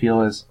didn't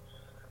feel as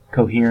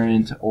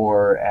coherent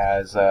or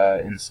as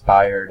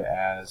inspired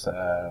as,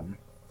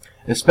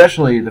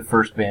 especially the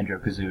first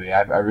Banjo-Kazooie.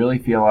 I really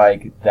feel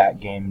like that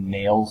game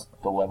nails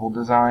the level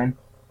design.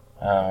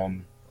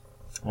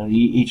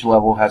 Each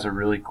level has a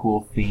really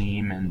cool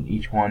theme, and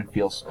each one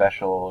feels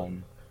special,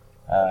 and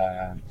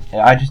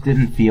I just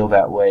didn't feel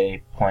that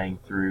way playing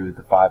through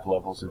the 5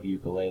 levels of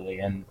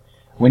Yooka-Laylee. And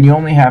when you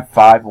only have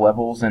 5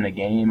 levels in a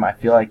game, I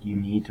feel like you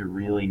need to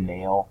really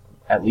nail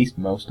at least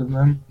most of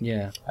them.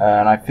 Yeah.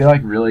 And I feel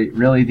like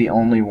really the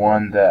only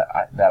one that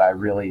I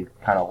really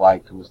kind of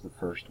liked was the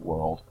first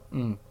world.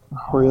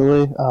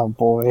 Really? Oh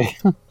boy.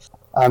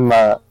 I'm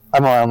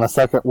on the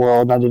second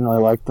world, and I didn't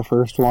really like the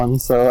first one,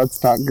 so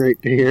that's not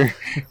great to hear.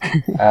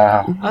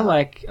 I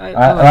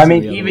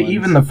mean,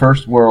 even the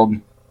first world.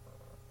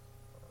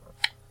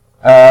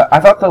 I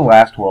thought the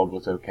last world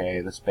was okay,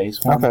 the space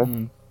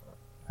one.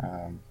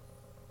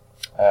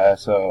 Okay.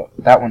 So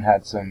that one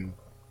had some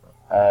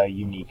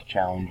unique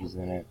challenges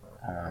in it.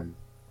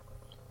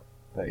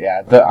 But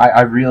yeah,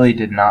 I really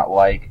did not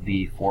like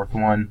the fourth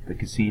one, the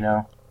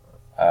casino.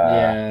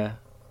 Yeah.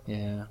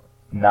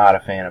 Not a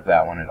fan of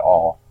that one at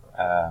all.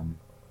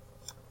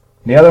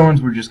 The other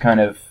ones were just kind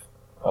of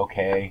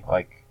okay,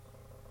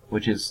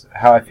 which is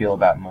how I feel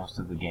about most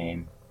of the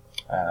game.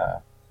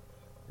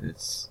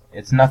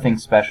 It's nothing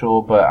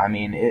special, but I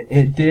mean,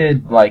 it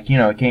did,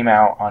 it came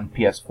out on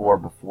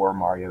PS4 before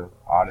Mario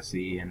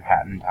Odyssey and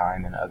Hat in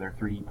Time and other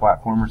 3D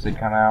platformers had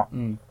come out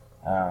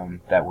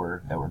that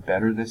were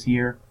better this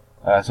year.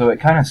 So it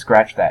kind of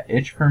scratched that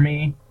itch for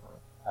me,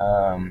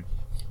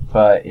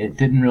 but it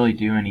didn't really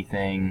do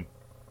anything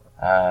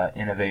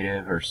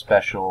innovative or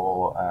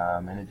special,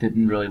 and it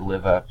didn't really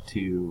live up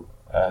to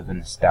the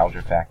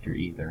nostalgia factor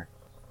either.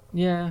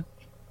 Yeah,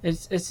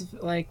 it's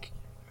like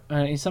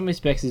in some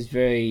respects it's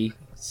very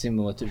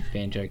similar to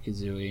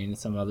Banjo-Kazooie, and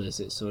some others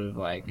it sort of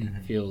like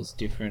Mhm. feels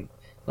different.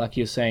 Like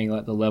you're saying,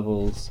 like the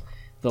levels,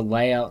 the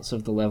layouts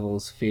of the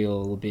levels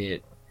feel a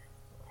bit.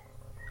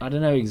 I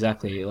don't know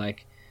exactly.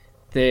 Like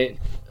they're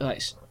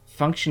like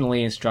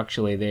functionally and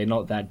structurally, they're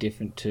not that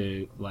different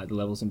to like the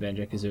levels in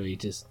Banjo-Kazooie.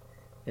 Just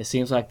it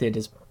seems like they're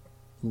just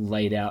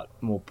laid out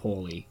more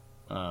poorly.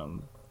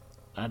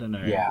 I don't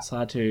know. Yeah. It's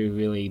hard to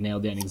really nail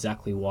down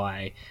exactly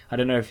why. I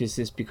don't know if it's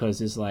just because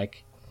there's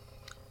like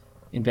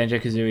in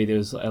Banjo-Kazooie, there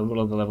was a lot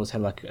of the levels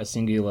had like a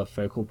singular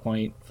focal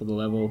point for the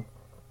level.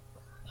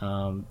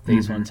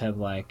 These Mhm. ones have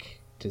like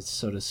just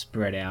sort of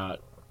spread out,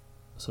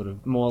 sort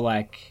of more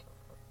like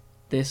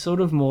they're sort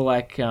of more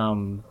like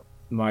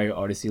Mario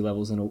Odyssey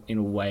levels in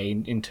a way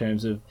in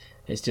terms of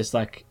it's just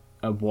like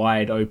a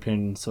wide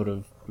open sort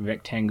of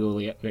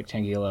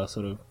rectangular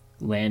sort of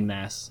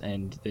landmass,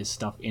 and there's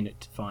stuff in it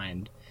to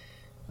find.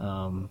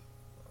 Um,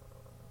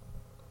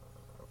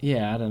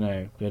 yeah, I don't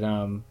know, but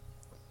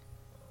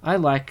I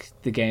like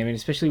the game, and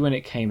especially when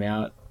it came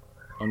out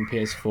on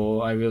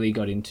PS4, I really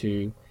got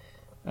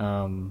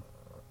um,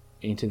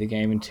 into the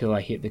game until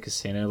I hit the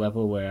casino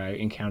level where I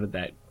encountered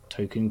that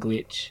token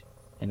glitch,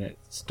 and it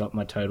stopped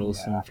my totals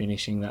Yeah. from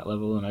finishing that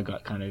level, and I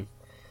got kind of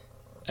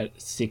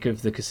sick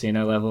of the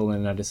casino level,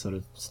 and I just sort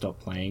of stopped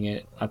playing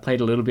it. I played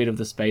a little bit of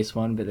the space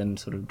one, but then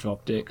sort of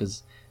dropped it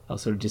because I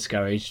was sort of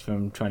discouraged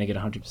from trying to get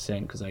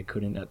 100% because I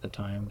couldn't at the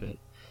time. But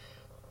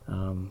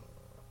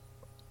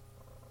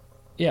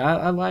yeah,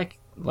 I like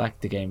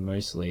the game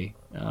mostly.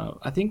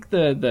 I think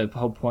the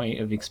whole point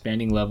of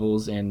expanding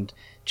levels and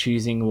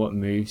choosing what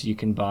moves you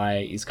can buy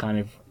is kind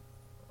of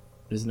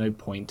there's no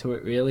point to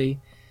it really,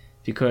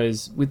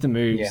 because with the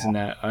moves Yeah. and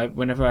that,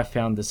 whenever I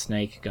found the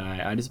snake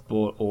guy, I just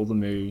bought all the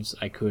moves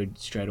I could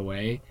straight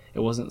away. It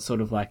wasn't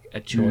sort of like a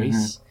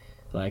choice,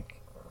 like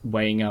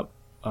weighing up,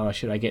 oh,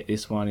 should I get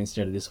this one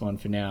instead of this one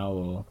for now,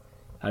 or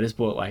I just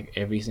bought like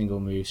every single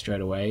move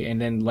straight away. And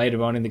then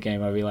later on in the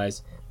game, I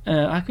realized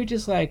I could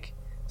just like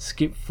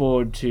skip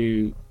forward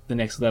to the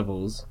next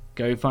levels,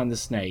 go find the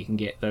snake and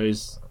get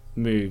those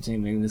moves,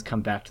 and then just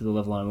come back to the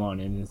level I'm on,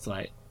 and it's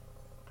like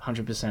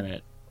 100%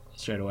 it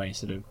straight away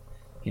instead of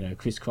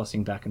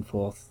crisscrossing back and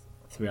forth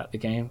throughout the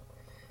game.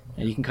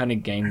 And you can kind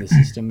of game the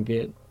system a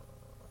bit.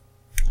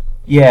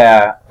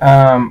 Yeah.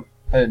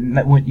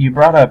 When you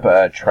brought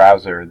up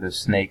Trouser, the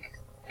snake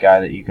guy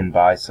that you can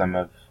buy some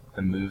of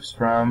the moves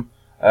from,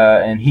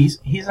 and he's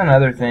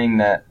another thing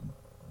that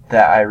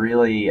I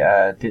really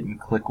didn't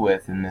click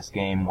with in this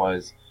game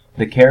was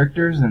the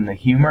characters and the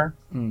humor.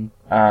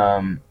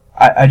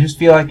 I just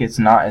feel like it's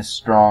not as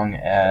strong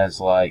as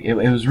like it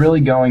was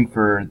really going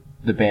for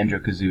the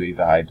Banjo-Kazooie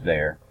vibe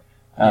there.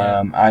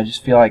 Yeah. I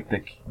just feel like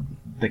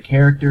the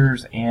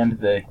characters and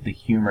the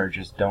humor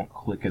just don't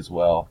click as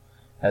well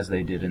as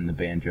they did in the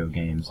Banjo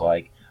games.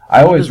 Like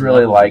I always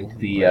really liked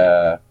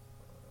the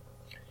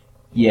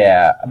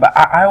but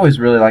I always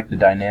really liked the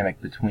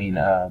dynamic between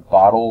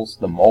Bottles,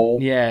 the mole,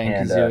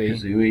 and Kazooie.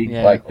 Kazooie.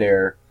 Yeah. Like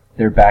their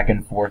back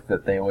and forth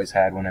that they always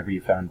had whenever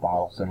you found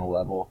Bottles in a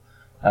level.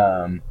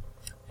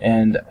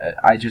 And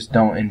I just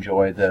don't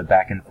enjoy the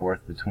back and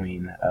forth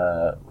between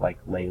like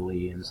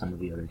Laylee and some of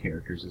the other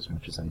characters as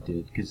much as I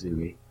did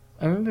Kazooie.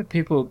 I remember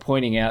people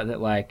pointing out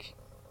that like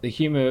the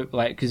humor,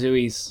 like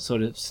Kazooie's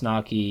sort of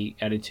snarky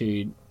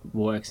attitude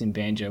works in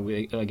Banjo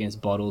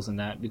against Bottles and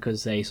that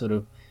because they sort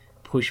of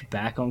push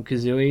back on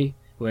Kazooie,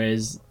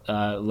 whereas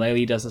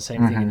Laylee does the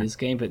same thing in this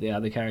game, but the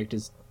other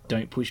characters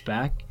don't push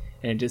back,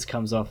 and it just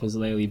comes off as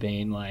Laylee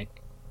being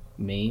like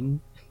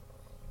mean.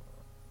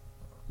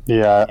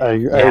 Yeah, I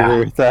agree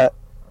with that.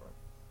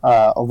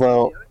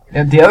 Although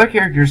And the other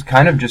characters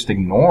kind of just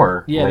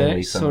ignore Yeah, they Laylee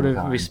don't some sort the of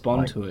time.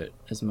 respond Like, to it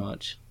as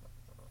much.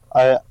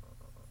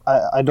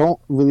 I don't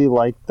really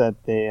like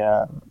that they.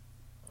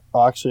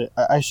 Well, actually,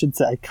 I should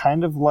say I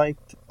kind of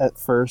liked at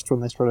first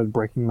when they started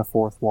breaking the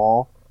fourth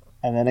wall,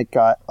 and then it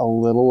got a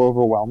little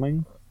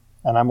overwhelming.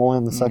 And I'm only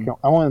in the second.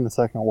 I'm only in the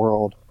second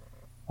world,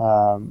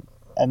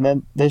 and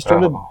then they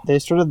started. Oh. They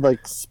started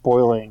like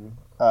spoiling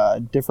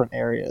different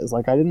areas.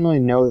 Like I didn't really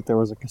know that there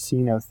was a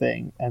casino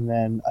thing, and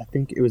then I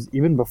think it was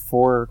even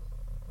before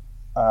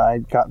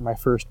I'd gotten my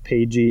first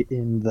Pagey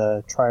in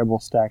the Tribal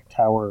Stack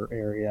Tower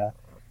area.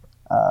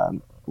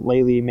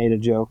 Laylee made a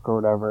joke or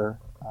whatever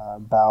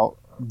about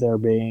there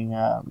being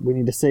we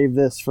need to save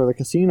this for the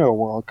casino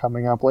world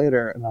coming up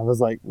later, and I was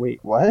like, wait,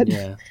 what?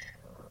 Yeah.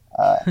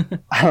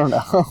 I don't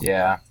know.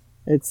 yeah.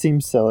 It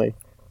seems silly.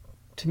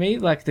 To me,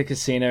 like the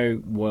casino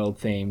world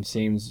theme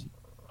seems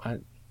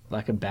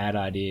like a bad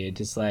idea.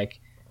 Just like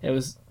it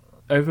was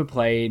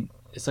overplayed.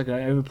 It's like an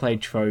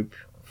overplayed trope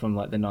from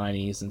like the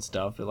 90s and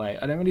stuff. But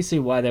like I don't really see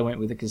why they went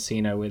with a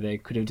casino where they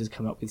could have just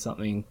come up with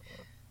something,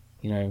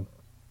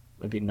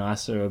 a bit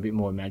nicer or a bit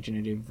more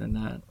imaginative than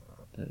that.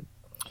 But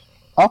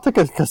I'll take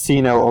a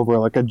casino over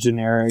like a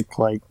generic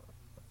like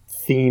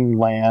theme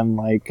land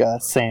like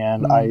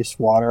sand, ice,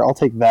 water. I'll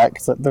take that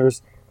because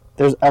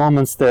there's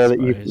elements there that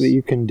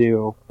you can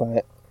do,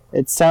 but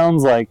it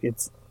sounds like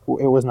it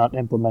was not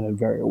implemented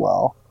very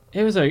well.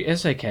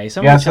 it's okay.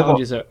 Some of the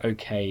challenges are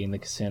okay in the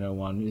casino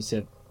one.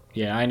 Except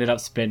yeah, I ended up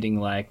spending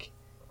like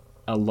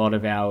a lot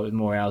of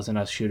more hours than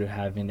I should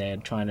have in there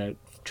trying to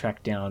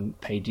track down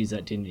pages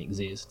that didn't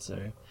exist.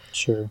 So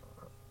Sure.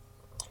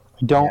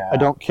 I Yeah.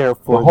 don't care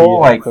for The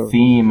whole the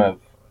theme of.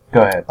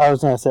 Go ahead. I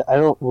was gonna say I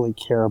don't really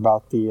care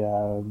about the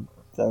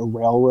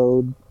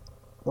railroad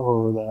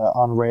or the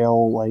on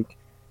rail, like,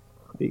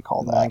 what do you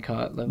call that?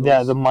 minecart levels.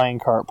 Yeah, the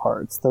minecart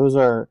parts.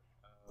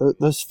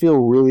 Those feel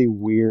really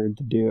weird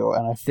to do,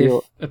 and I They've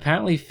feel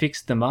apparently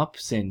fixed them up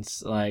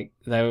since like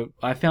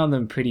I found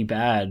them pretty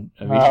bad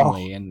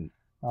originally, and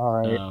all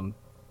right.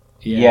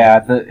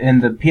 Yeah, in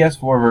the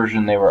PS4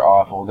 version they were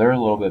awful. They're a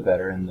little bit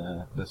better in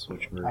the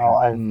Switch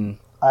version.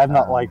 I've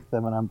not liked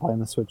them, and I'm playing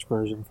the Switch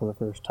version for the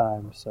first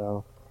time,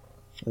 so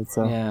it's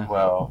a yeah.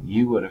 Well,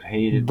 you would have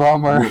hated.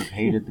 Bummer. You would have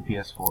hated the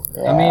PS4.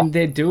 Yeah. I mean,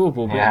 they're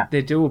doable, but Yeah.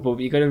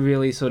 you got to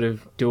really sort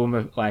of do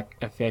them like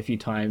a fair few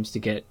times to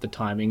get the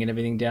timing and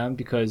everything down.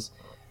 Because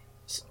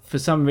for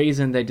some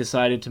reason they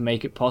decided to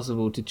make it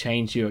possible to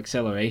change your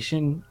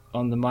acceleration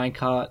on the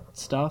minecart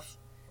stuff.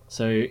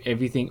 So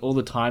everything, all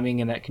the timing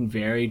and that can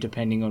vary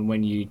depending on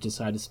when you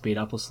decide to speed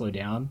up or slow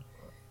down.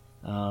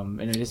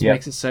 And it just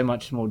makes it so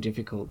much more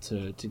difficult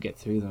to get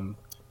through them.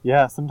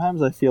 Yeah,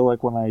 sometimes I feel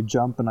like when I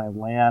jump and I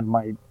land,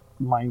 my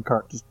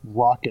minecart just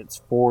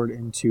rockets forward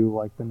into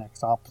like the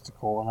next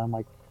obstacle, and I'm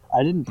like,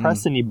 I didn't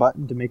press any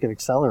button to make it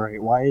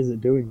accelerate. Why is it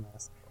doing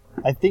this?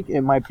 I think it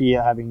might be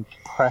having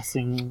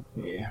pressing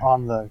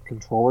on the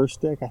controller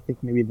stick. I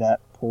think maybe that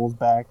pulls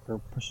back or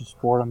pushes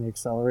forward on the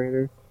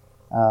accelerator.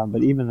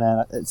 But even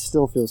then, it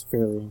still feels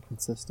fairly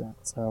inconsistent.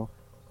 So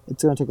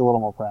it's going to take a little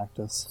more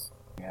practice.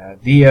 Yeah,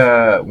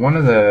 the one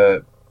of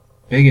the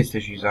biggest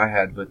issues I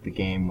had with the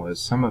game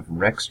was some of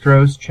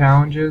Rextro's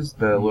challenges,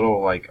 the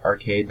little like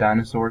arcade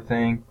dinosaur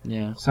thing.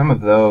 Yeah. Some of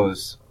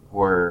those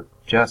were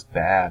just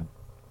bad.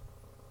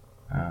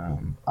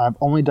 I've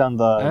only done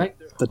the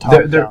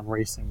top-down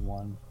racing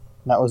one.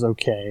 That was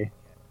okay.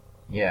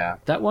 Yeah.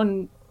 That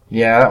one.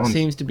 Yeah, that one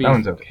seems to be. That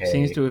one's okay.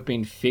 Seems to have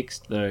been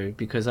fixed though,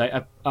 because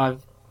I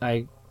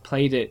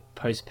played it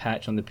post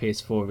patch on the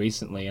PS4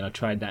 recently, and I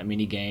tried that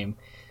mini game,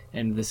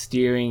 and the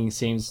steering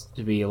seems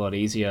to be a lot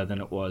easier than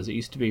it was. It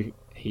used to be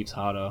heaps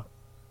harder.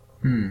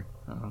 I'm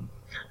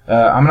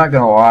not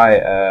gonna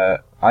lie.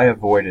 I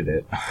avoided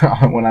it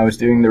when I was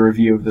doing the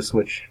review of the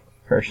Switch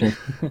version.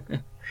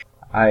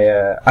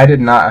 I did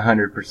not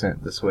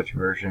 100% the Switch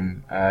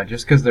version,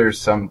 just because there's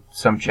some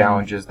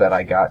challenges that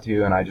I got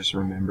to, and I just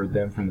remembered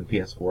them from the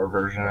PS4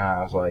 version, and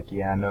I was like,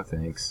 yeah, no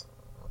thanks.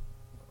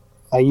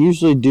 I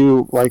usually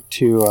do like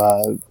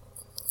to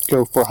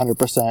go for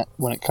 100%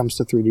 when it comes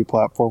to 3D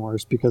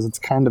platformers, because it's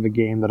kind of a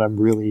game that I'm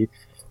really,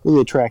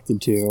 really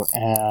attracted to,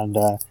 and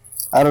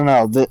I don't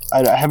know, that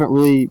I haven't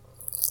really.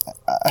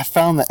 I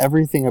found that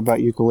everything about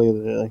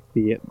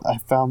Yooka-Laylee,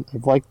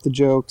 I've liked the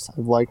jokes,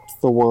 I've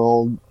liked the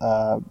world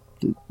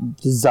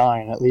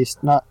design, at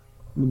least not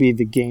maybe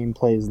the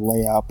gameplay's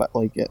layout, but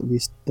like at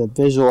least the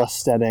visual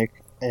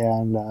aesthetic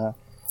and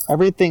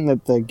everything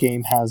that the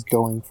game has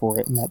going for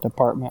it in that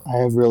department. I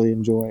have really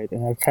enjoyed,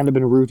 and I've kind of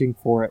been rooting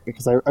for it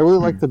because I really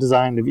like the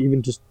design of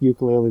even just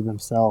Yooka-Laylee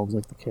themselves,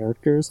 like the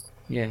characters.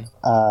 Yeah.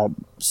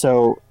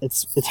 So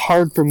it's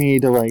hard for me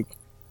to like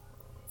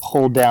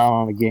hold down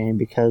on a game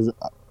because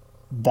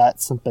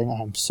that's something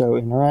I'm so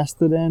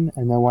interested in,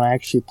 and then when I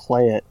actually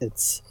play it,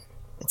 it's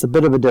a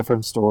bit of a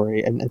different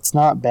story, and it's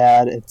not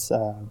bad. It's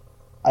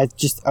I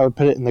would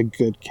put it in the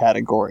good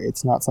category.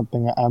 It's not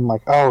something that I'm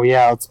like, oh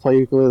yeah, let's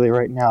play Yooka-Laylee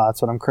right now.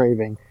 That's what I'm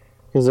craving,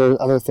 because there's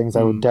other things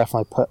I would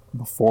definitely put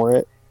before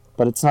it,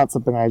 but it's not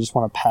something I just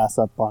want to pass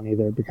up on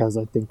either, because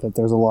I think that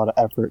there's a lot of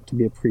effort to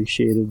be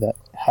appreciated that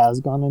has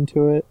gone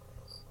into it.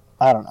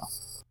 I don't know.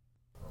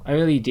 I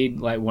really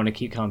did like want to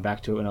keep coming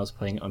back to it when I was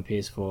playing it on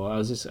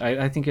PS4.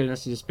 I think it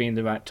must have just been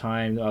the right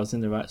time. I was in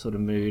the right sort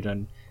of mood,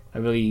 and I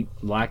really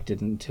liked it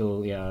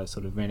until I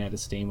sort of ran out of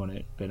steam on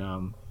it. But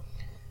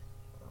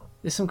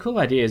there's some cool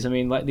ideas. I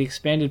mean, like the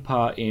expanded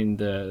part in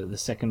the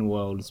second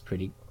world is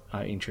pretty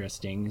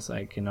interesting. It's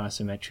like an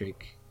isometric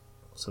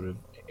sort of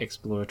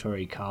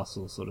exploratory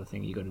castle sort of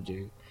thing you got to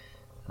do.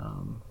 I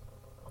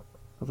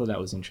thought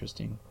that was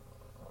interesting.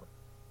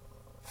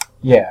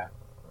 Yeah.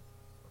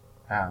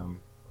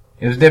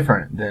 It was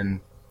different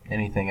than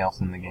anything else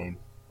in the game.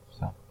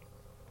 So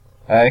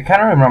it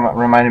kind of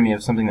reminded me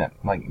of something that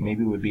like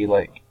maybe would be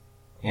like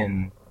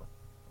in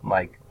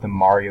like the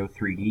Mario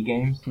 3D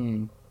games.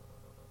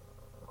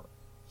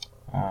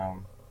 I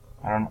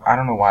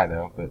don't know why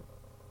though, but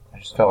I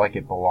just felt like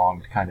it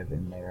belonged kind of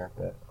in there.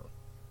 But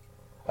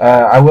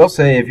I will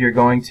say, if you're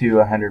going to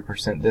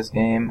 100% this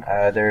game,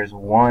 there's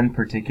one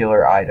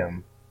particular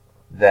item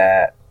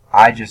that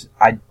I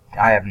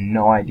have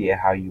no idea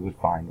how you would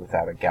find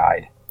without a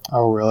guide.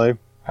 Oh, really?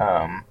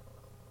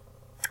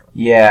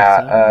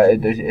 Yeah.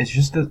 It's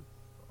just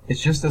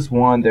this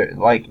one. There,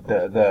 like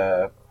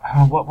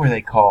what were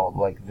they called?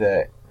 Like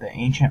the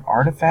ancient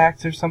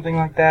artifacts or something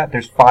like that.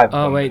 There's 5 of them.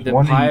 Oh wait, There's the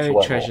one in each pirate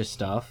level. treasure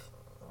stuff.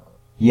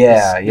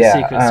 Yeah, the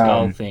secret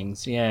skull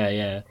things.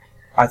 Yeah.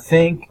 I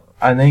think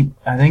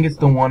it's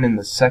the one in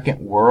the second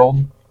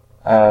world.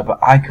 but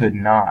I could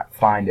not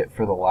find it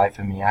for the life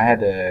of me. I had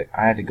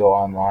to go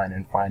online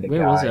and find a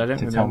Where was it? I guide don't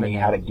to tell remember me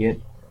now. how to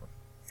get.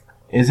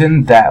 Is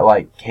in that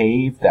like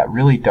cave, that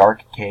really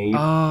dark cave.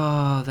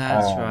 Oh,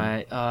 that's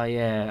right. Oh,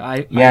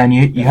 yeah. Yeah, and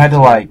you had to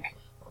like.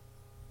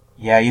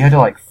 Yeah, you had to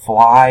like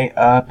fly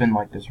up in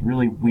like this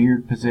really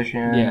weird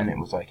position, Yeah. and it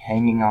was like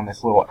hanging on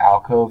this little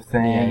alcove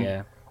thing.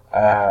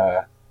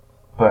 Yeah.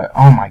 But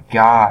oh my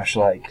gosh,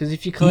 like Because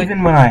if you collect,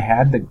 even when I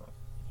had the,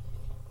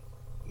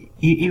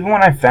 even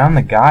when I found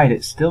the guide,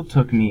 it still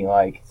took me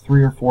like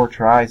 3 or 4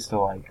 tries to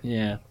like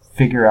yeah.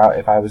 figure out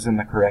if I was in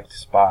the correct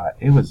spot.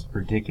 It was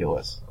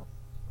ridiculous.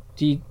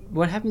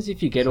 What happens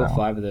if you get all So.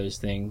 5 of those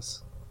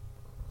things?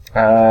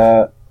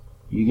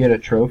 You get a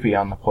trophy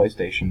on the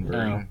PlayStation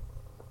version.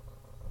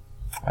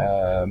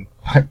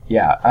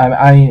 Yeah,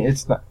 I mean,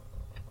 it's not.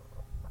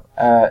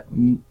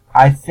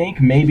 I think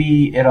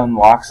maybe it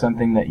unlocks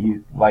something that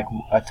you like,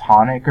 a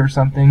tonic or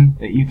something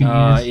that you can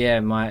use. Yeah,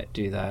 it might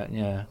do that.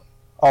 Yeah.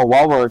 Oh,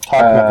 while we're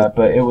talking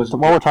But it was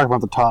while we're talking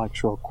about the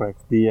tonics, real quick,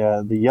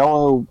 the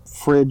yellow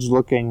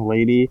fridge-looking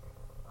lady,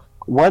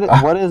 what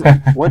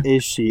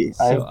is she?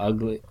 So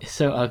ugly.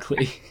 So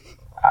ugly.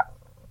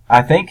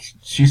 I think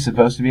she's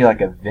supposed to be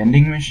like a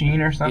vending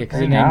machine or something. 'cause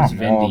her name I is don't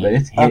know, Vendi. but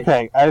it's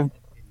Okay,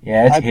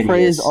 it's I hideous.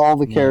 praise all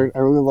the Yeah. characters. I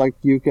really like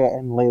Yuka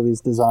and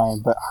Laylee's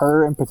design, but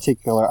her in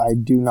particular, I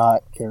do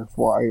not care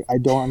for. I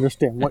don't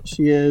understand what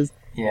she is.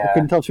 I Yeah,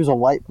 couldn't tell if she was a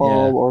light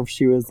bulb Yeah. or if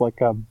she was like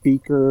a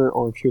beaker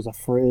or if she was a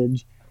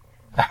fridge.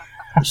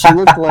 She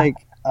looked like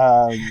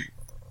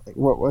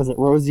what was it,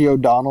 Rosie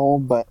O'Donnell,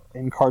 but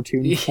in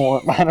cartoon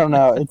form. I don't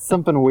know. It's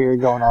something weird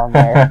going on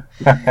there.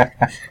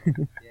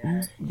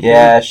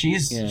 yeah,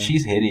 she's Yeah.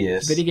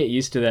 hideous. Better get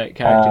used to that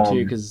character too,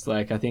 Um, because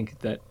like I think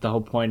that the whole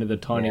point of the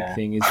tonic Yeah.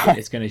 thing is that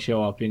it's going to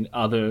show up in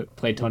other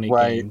Platonic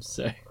Right. games.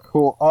 So,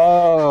 Cool.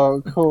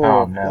 Oh, cool.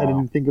 Oh, no. I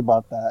didn't think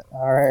about that.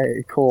 All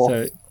right, cool.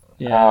 so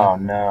yeah. Oh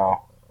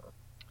no,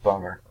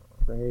 bummer.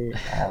 Great.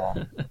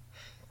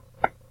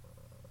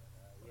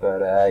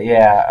 But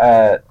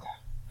yeah,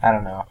 I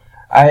don't know.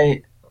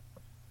 I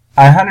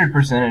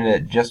 100%ed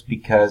it just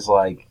because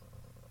like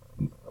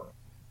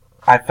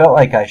I felt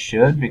like I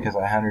should because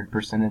I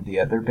 100%ed the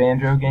other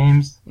Banjo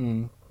games.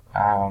 Mm.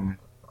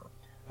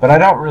 But I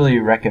don't really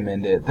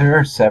recommend it. There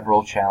are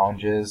several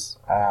challenges.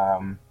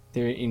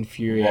 They're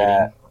infuriating.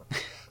 That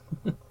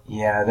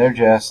yeah, they're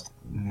just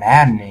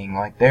maddening.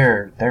 Like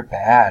they're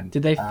bad.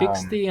 Did they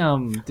fix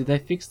Did they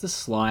fix the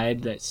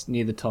slide that's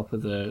near the top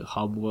of the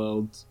hub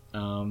world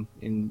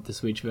in the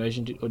Switch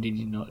version, or did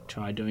you not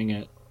try doing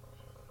it?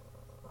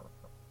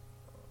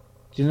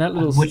 Do you know that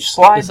little? Which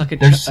slide? It's like a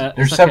there's it's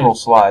there's like several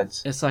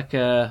slides. It's like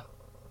a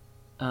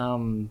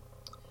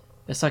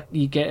it's like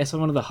it's on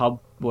one of the hub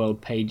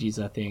world pages,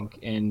 I think,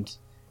 and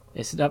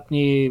it's up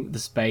near the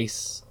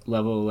space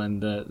level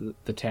and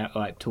the tower,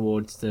 like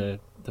towards the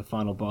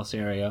final boss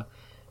area,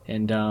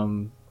 and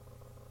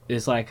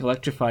there's like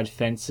electrified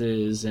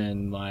fences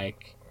and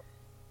like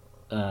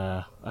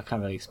I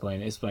can't really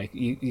explain it. It's like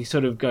you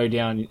sort of go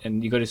down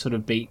and you got to sort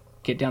of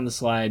get down the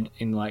slide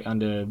in like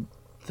under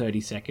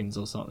 30 seconds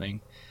or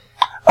something.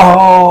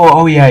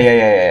 Oh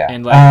yeah.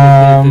 And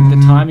like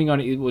the timing on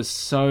it was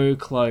so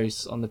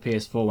close on the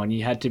PS4 one.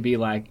 You had to be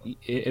like,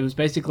 it was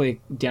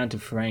basically down to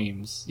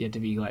frames. You had to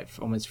be like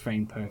almost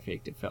frame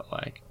perfect. It felt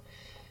like.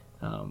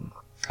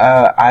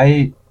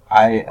 I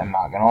am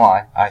not gonna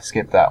lie. I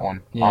skipped that one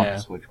on Yeah. the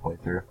Switch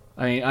playthrough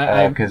I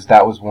mean, because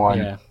that was one.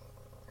 yeah.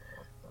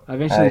 I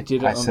eventually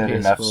did it I on said PS4,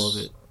 enough.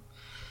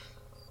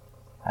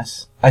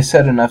 but I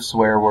said enough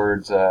swear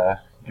words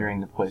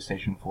during the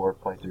PlayStation 4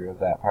 playthrough of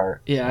that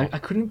part. yeah, so. I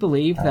couldn't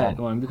believe that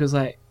one because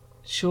like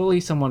surely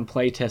someone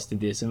play tested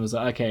this and was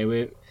like,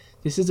 okay,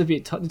 this is a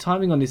bit the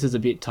timing on this is a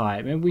bit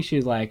tight. Maybe we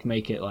should like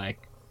make it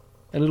like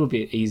a little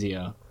bit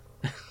easier.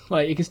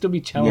 Like it can still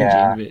be challenging,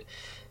 Yeah. but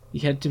you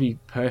had to be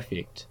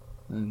perfect.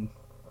 And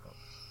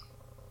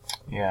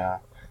Yeah,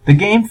 the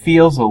game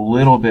feels a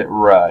little bit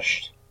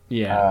rushed.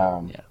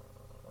 yeah, Yeah.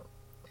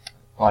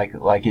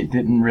 Like it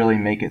didn't really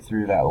make it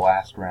through that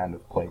last round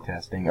of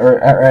playtesting, or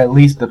at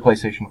least the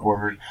PlayStation 4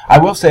 version. I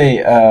will say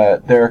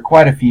there are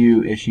quite a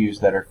few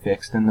issues that are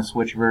fixed in the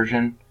Switch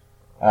version.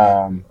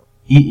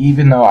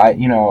 Even though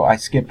I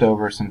skipped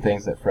over some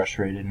things that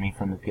frustrated me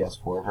from the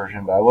PS4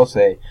 version, but I will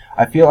say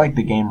I feel like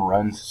the game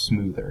runs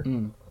smoother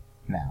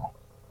now.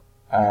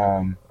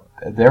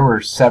 There were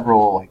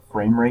several like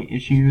frame rate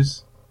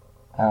issues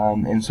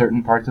in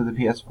certain parts of the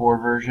PS4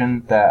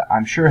 version that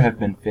I'm sure have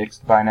been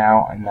fixed by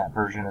now in that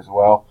version as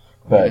well.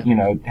 But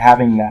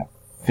having that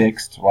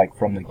fixed like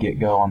from the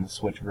get-go on the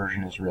Switch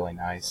version is really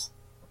nice.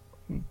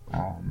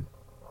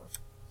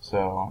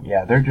 So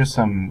yeah, they're just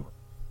some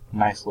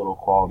nice little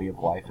quality of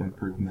life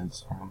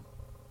improvements from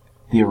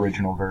the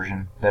original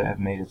version that have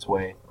made its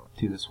way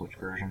to the Switch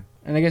version.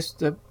 and I guess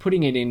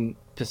putting it in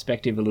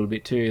perspective a little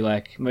bit too,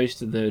 like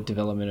most of the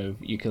development of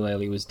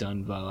Yooka-Laylee was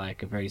done by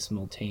like a very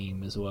small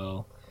team as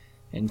well,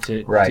 and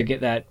to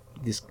get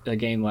a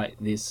game like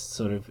this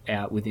sort of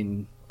out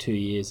within 2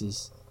 years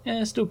is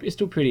it's still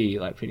pretty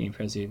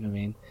impressive. I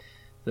mean,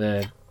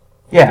 the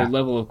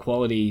level of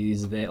quality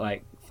is there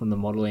like from the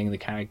modeling, the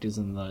characters,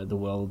 and the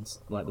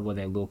worlds, like the way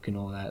they look and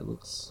all that. It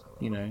looks,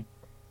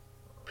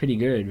 pretty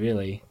good,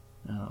 really.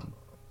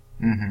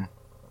 Mm-hmm.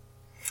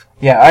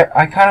 Yeah,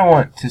 I kind of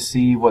want to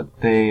see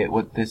what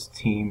this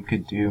team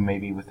could do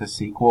maybe with a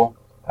sequel,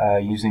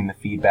 using the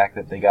feedback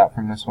that they got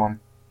from this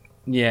one.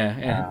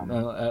 Yeah,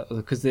 and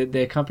because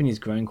their company's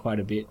grown quite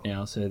a bit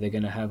now, so they're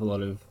going to have a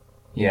lot of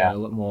a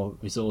lot more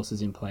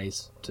resources in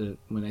place to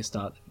when they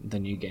start the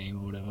new game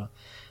or whatever.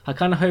 I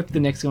kind of hope the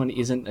next one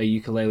isn't a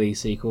Yooka-Laylee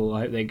sequel.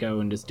 I hope they go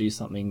and just do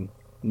something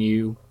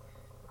new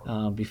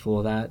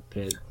before that.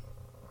 But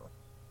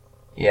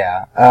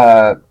yeah,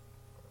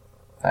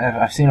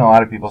 I've seen a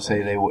lot of people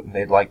say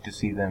they'd like to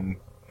see them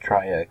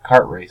try a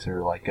kart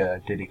racer like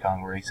Diddy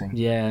Kong Racing.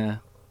 Yeah,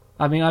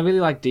 I mean, I really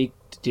like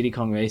Diddy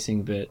Kong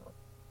Racing, but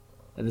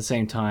at the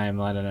same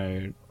time, I don't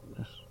know.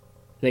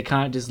 They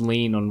can't just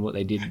lean on what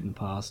they did in the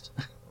past.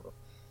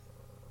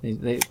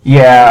 I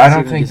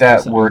don't think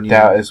that worked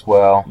out as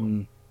well.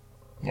 Mm.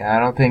 Yeah, I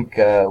don't think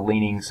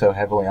leaning so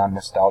heavily on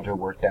nostalgia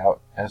worked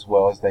out as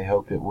well as they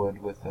hoped it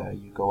would with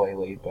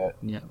Yooka-Laylee. But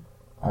yeah,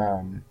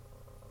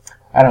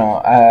 I don't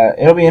know.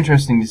 It'll be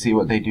interesting to see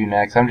what they do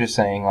next. I'm just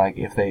saying, like,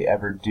 if they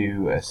ever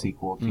do a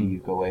sequel to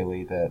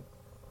Yooka-Laylee, that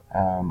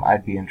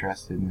I'd be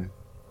interested in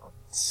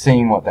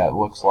seeing what that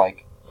looks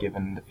like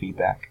given the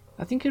feedback.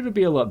 I think it would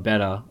be a lot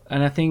better,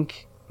 and I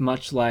think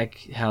much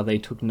like how they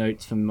took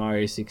notes from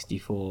Mario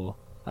 64,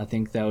 I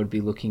think they would be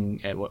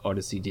looking at what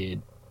Odyssey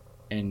did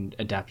and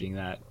adapting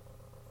that.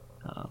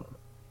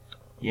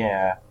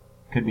 Yeah,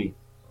 could be.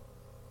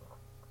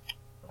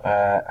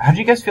 How do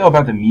you guys feel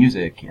about the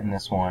music in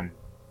this one?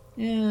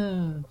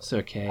 Yeah, it's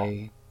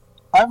okay.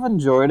 I've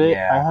enjoyed it.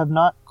 Yeah. I have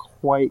not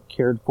quite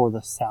cared for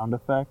the sound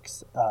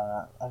effects.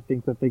 I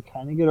think that they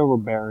kind of get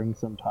overbearing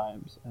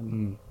sometimes,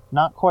 and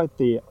not quite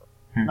the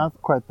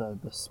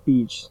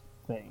speech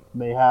thing.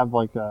 They have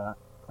like a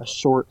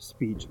short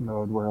speech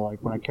mode where, like,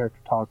 when a character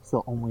talks,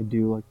 they'll only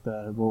do like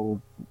the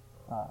little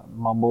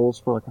mumbles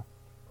for like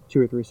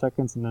 2 or 3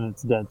 seconds, and then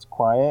it's dead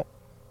quiet.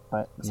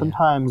 But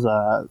sometimes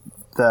the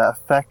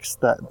effects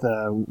that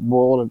the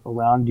world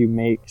around you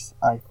makes,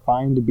 I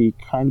find to be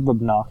kind of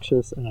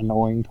obnoxious and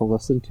annoying to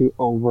listen to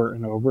over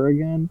and over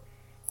again.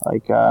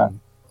 Like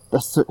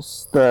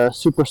the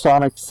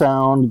supersonic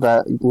sound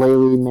that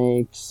Laylee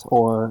makes,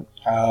 or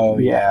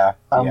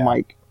I'm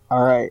like,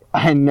 all right,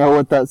 I know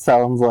what that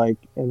sounds like,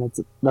 and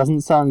it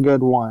doesn't sound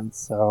good once.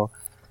 So,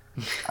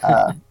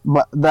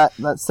 but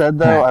that said,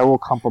 though, I will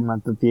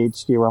compliment that the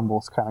HD Rumble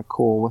is kind of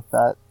cool with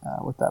that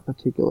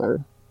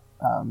particular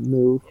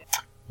move.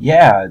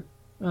 Yeah.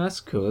 Oh, that's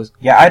cool.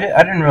 Yeah, I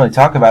didn't really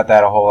talk about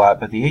that a whole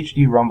lot, but the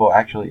HD Rumble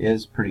actually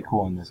is pretty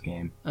cool in this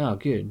game. Oh,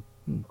 good.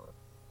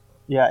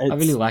 Yeah, I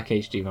really like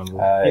HD Rumble.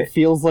 It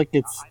feels like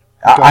it's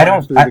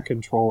through the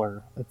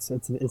controller.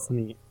 It's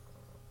neat.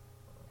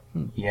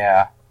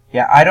 Yeah,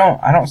 I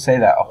don't say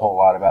that a whole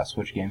lot about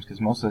Switch games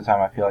because most of the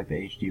time I feel like the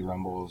HD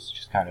Rumble is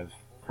just kind of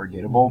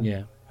forgettable.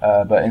 Yeah.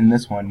 But in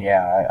this one,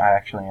 I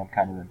actually am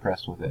kind of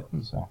impressed with it.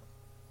 So.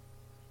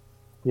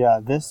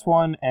 Yeah, this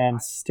one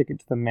and Stick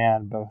It to the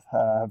Man both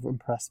have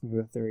impressed me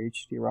with their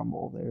HD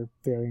Rumble. They're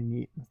very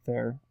neat with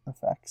their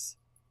effects.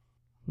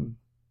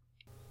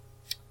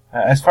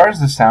 As far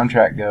as the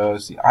soundtrack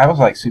goes, I was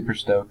like super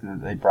stoked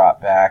that they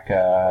brought back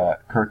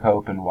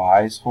Kirkhope and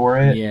Wise for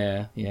it.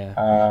 Yeah.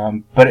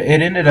 But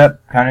it ended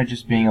up kind of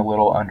just being a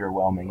little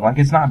underwhelming. Like,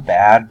 it's not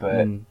bad,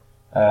 but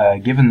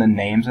given the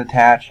names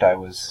attached, I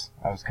was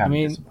kind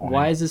of disappointed.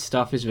 Wise's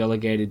stuff is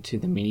relegated to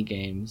the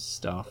minigames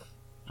stuff.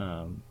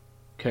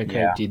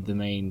 Kirkhope did the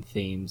main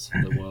themes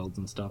for the worlds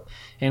and stuff,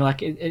 and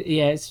like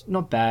it's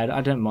not bad.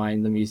 I don't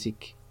mind the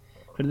music,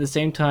 but at the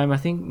same time, I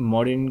think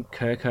modern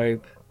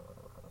Kirkhope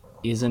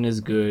isn't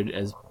as good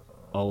as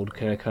old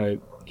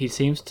Kirkhope. He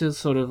seems to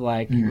sort of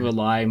like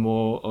rely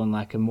more on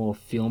like a more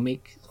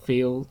filmic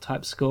feel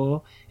type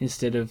score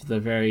instead of the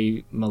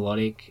very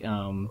melodic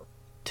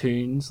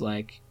tunes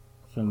like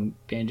from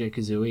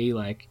Banjo-Kazooie.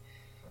 Like,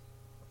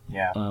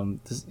 I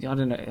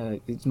don't know.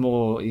 It's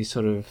more you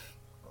sort of.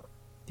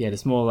 Yeah,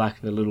 it's more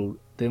like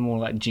they're more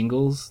like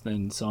jingles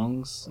than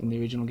songs in the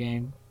original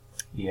game.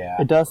 Yeah.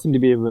 It does seem to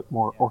be a bit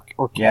more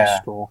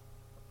orchestral.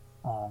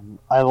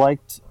 I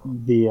liked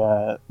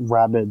the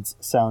Rabbids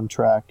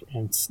soundtrack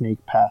and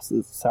Snake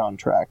Pass's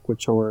soundtrack,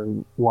 which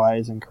were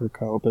Wise and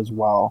Kirkhope as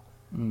well.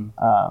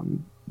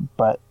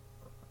 But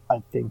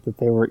I think that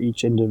they were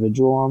each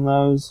individual on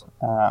those.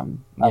 I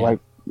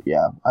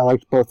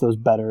liked both those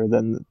better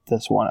than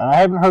this one. And I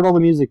haven't heard all the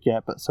music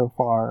yet, but so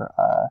far,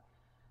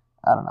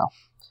 I don't know.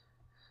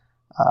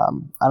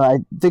 And I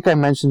think I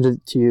mentioned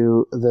it to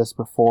you this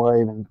before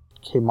I even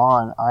came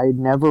on. I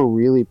never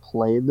really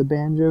played the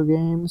Banjo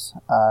games.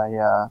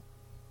 I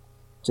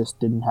just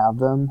didn't have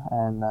them.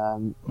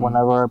 And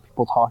whenever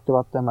people talked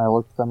about them, I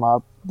looked them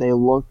up. They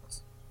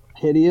looked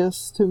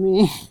hideous to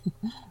me,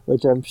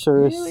 which I'm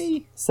sure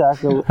really?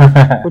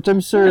 Which I'm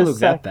sure they look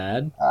that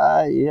bad.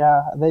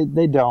 Yeah,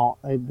 they don't.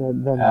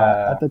 They're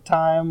not. At the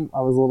time,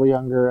 I was a little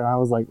younger, and I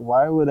was like,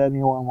 why would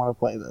anyone want to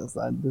play this?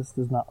 This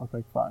does not look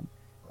like fun.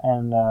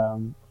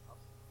 And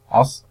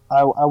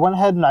I went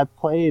ahead and I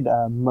played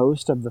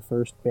most of the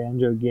first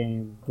Banjo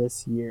game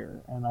this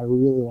year, and I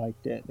really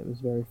liked it. It was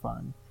very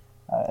fun.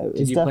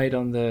 Did you play it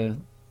on the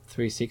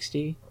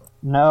 360?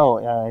 No,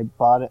 I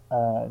bought it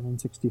an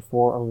N64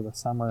 over the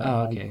summer,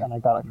 and I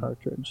got a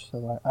cartridge.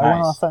 So I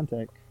went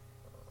authentic.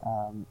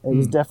 It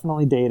was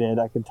definitely dated,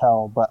 I could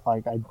tell, but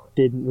like I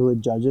didn't really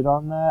judge it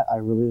on that. I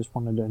really just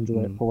wanted to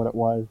enjoy it for what it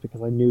was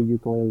because I knew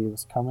Yooka-Laylee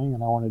was coming,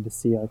 and I wanted to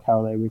see like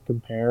how they would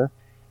compare.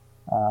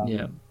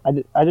 I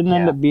didn't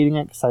end up beating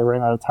it because I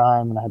ran out of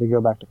time and I had to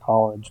go back to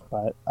college,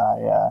 but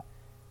I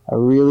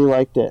really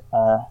liked it.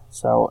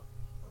 So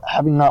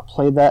having not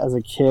played that as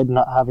a kid,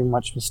 not having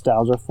much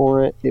nostalgia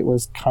for it, it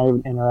was kind of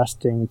an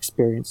interesting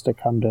experience to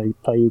come to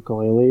play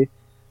Yooka-Laylee.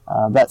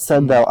 That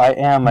said, though, I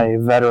am a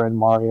veteran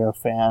Mario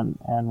fan,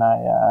 and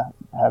I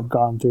have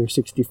gone through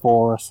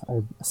 64,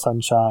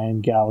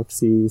 Sunshine,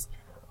 Galaxies,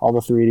 all the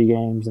 3D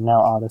games, and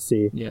now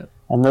Odyssey. Yeah.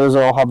 And those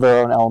all have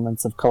their own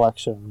elements of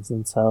collections,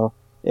 and so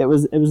it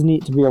was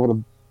neat to be able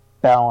to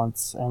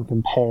balance and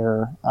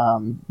compare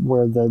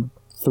where the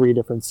three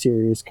different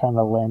series kind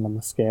of land on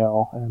the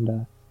scale.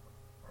 And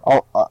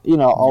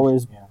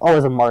always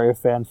a Mario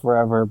fan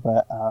forever,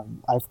 but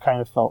I've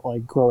kind of felt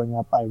like growing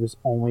up I was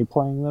only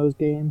playing those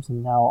games,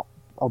 and now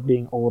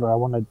being older I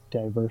want to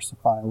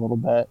diversify a little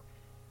bit,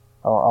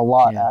 or a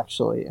lot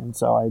actually, and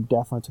so I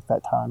definitely took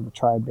that time to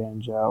try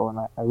Banjo, and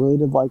I really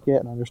did like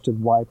it and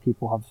understood why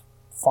people have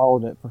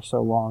followed it for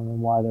so long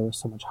and why there was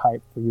so much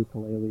hype for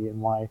Yooka-Laylee,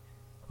 and why,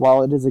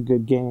 while it is a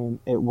good game,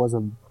 it was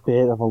a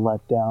bit of a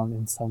letdown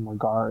in some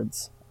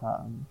regards.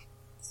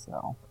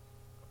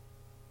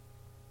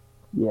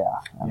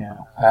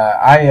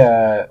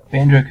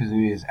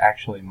 Banjo-Kazooie is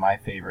actually my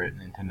favorite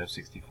Nintendo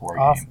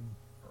 64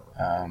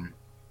 game.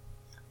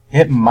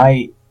 It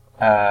might,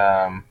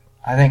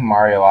 I think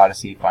Mario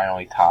Odyssey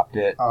finally topped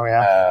it. Oh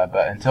yeah.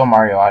 But until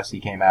Mario Odyssey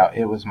came out,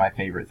 it was my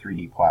favorite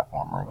 3D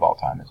platformer of all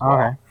time as well.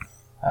 Okay.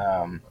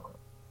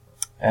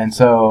 And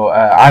so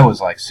I was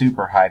like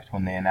super hyped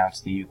when they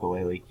announced the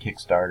Yooka-Laylee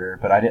Kickstarter,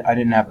 but I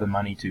didn't have the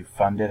money to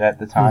fund it at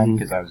the time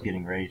because I was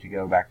getting ready to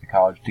go back to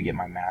college to get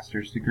my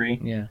master's degree.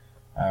 Yeah.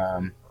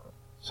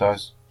 So I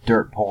was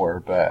dirt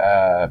poor, but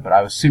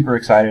I was super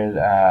excited.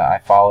 I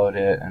followed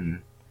it,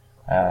 and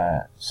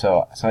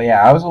so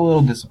I was a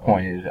little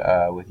disappointed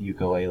with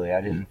Yooka-Laylee.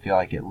 I didn't feel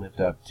like it lived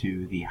up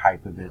to the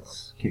hype of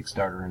its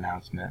Kickstarter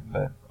announcement,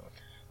 but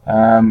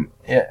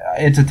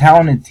it's a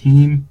talented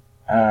team.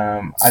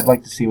 I'd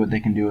like to see what they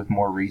can do with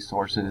more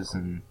resources,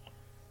 and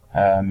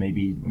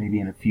maybe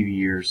in a few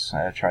years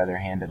try their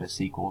hand at a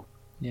sequel.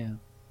 Yeah.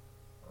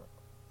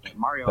 But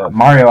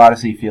Mario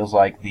Odyssey feels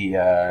like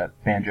the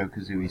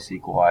Banjo-Kazooie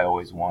sequel I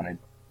always wanted.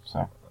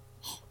 So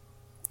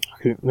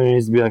there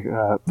needs to be like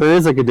there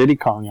is like a Diddy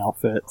Kong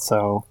outfit,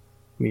 so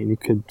I mean you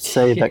could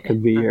say that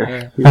could be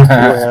your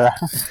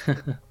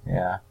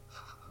yeah.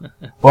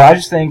 Well, I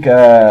just think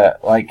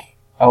like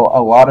a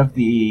lot of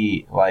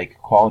the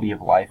like quality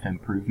of life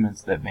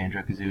improvements that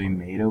Banjo-Kazooie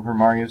made over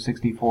Mario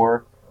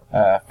 64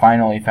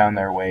 finally found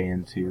their way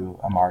into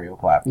a Mario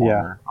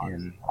platformer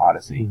in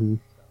Odyssey. Mm-hmm.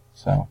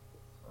 So.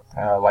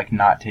 Like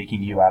not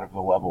taking you out of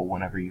the level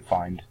whenever you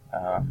find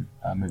a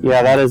movie.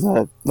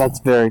 Yeah, that's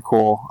very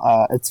cool.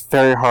 It's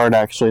very hard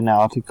actually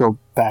now to go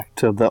back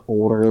to the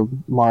older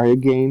Mario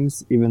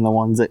games, even the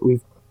ones that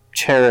we've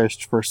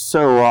cherished for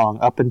so long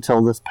up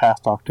until this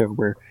past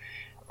October,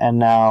 and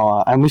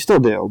now and we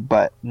still do,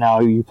 but now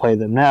you play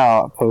them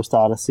now post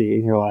Odyssey,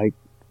 and you're like,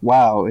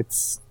 wow,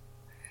 it's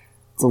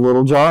a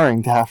little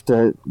jarring to have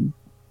to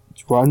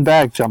run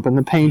back, jump in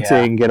the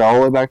painting, get all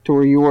the way back to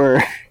where you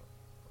were.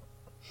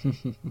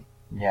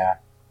 Yeah.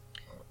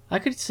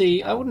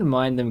 I wouldn't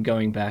mind them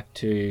going back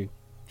to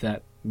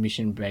that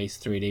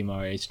mission-based 3D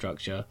Mario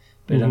structure,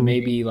 but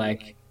maybe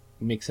like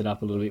mix it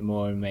up a little bit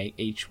more and make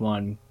each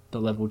one, the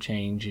level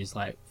change is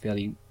like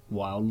fairly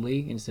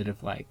wildly instead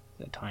of like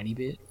a tiny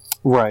bit.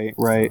 Right.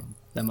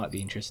 That might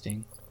be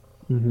interesting.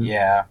 Mm-hmm.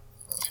 Yeah.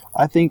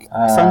 I think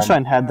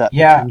Sunshine had that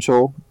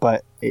potential,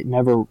 but it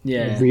never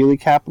really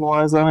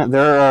capitalized on it.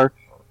 There are,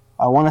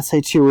 I want to say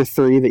 2 or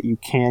 3 that you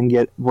can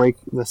break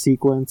the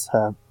sequence,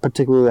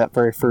 particularly that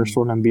very first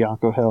one in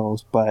Bianco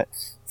Hills, but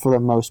for the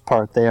most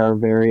part they are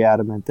very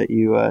adamant that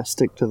you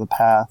stick to the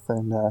path,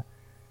 and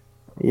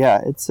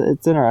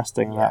it's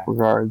interesting in that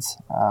regards.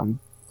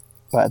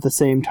 But at the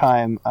same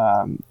time,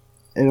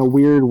 in a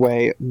weird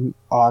way,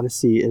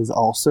 Odyssey is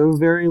also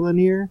very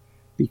linear,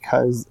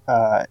 because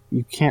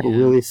you can't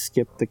really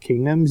skip the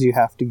kingdoms. You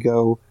have to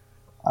go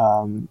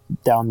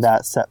down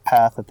that set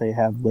path that they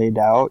have laid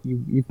out.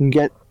 You can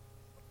get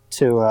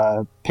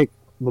to pick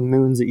the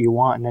moons that you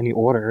want in any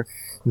order.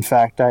 In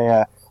fact,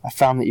 I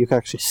found that you could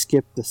actually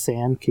skip the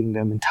Sand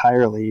Kingdom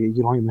entirely.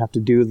 You don't even have to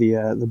do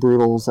the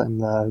Brutals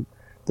and the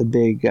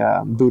big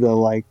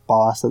Buddha-like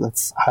boss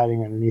that's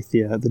hiding underneath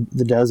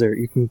the desert.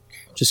 You can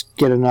just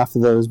get enough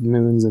of those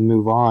moons and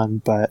move on.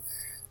 But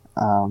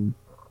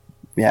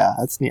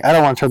that's neat. I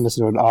don't want to turn this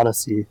into an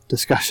Odyssey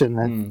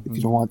discussion. If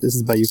you don't want, this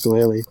is by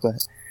Yooka-Laylee,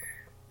 but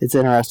it's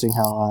interesting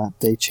how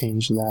they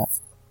changed that.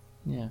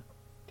 Yeah.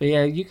 But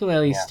yeah,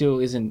 Yooka-Laylee still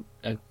isn't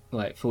a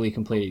like fully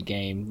completed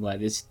game. Like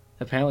this,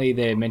 apparently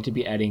they're meant to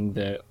be adding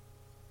the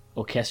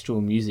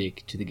orchestral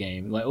music to the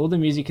game. Like all the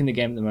music in the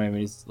game at the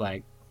moment is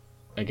like,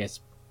 I guess,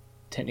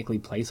 technically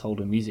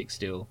placeholder music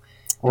still.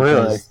 Really?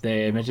 Because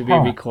they're meant to be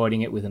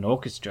recording it with an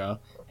orchestra,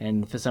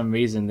 and for some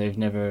reason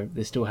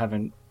they still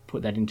haven't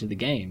put that into the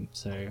game.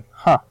 So,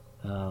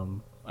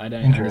 I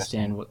don't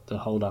understand what the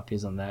hold up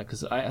is on that,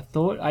 because I'd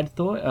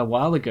thought a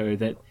while ago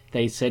that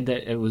they said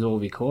that it was all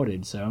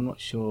recorded. So I'm not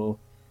sure.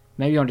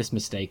 Maybe I'm just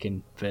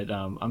mistaken, but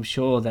I'm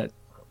sure that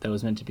there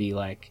was meant to be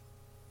like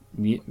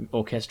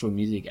orchestral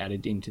music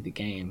added into the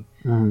game,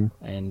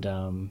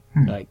 and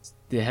like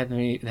they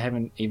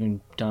haven't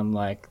even done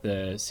like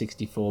the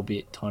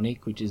 64-bit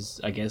tonic, which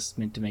is I guess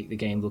meant to make the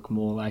game look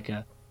more like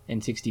a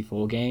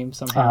N64 game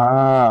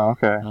somehow.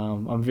 Okay.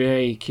 I'm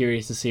very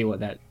curious to see what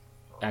that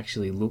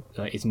actually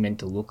is meant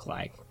to look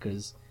like,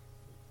 because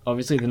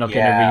obviously they're not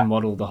going to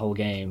remodel the whole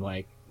game.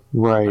 Like,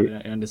 right. I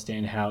don't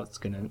understand how it's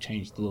going to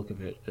change the look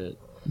of it, but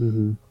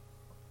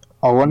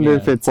I wonder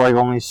if it's like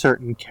only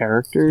certain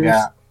characters.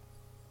 Yeah.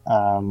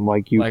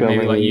 Like Yuka, like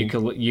maybe like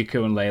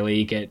Yuka and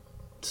Laylee get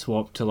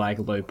swapped to like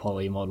low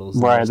poly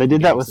models. Right, they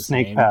did that with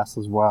Snake Pass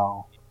as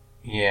well.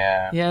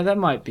 Yeah. Yeah, that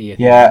might be a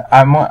thing. Yeah,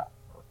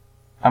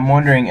 I'm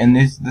wondering, and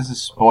this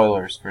is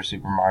spoilers for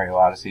Super Mario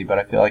Odyssey, but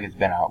I feel like it's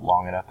been out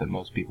long enough that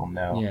most people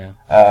know.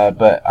 Yeah.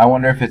 But I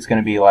wonder if it's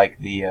going to be like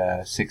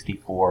the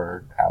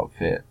 64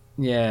 outfit.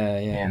 Yeah.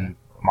 In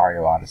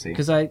Mario Odyssey.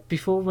 Because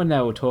before when they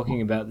were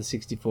talking about the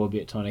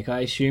 64-bit tonic,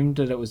 I assumed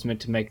that it was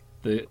meant to make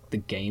the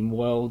game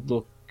world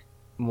look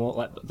more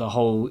like the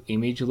whole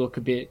image look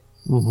a bit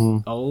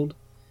old.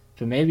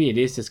 But maybe it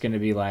is just going to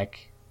be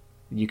like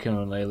Yuka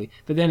and Laylee.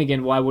 But then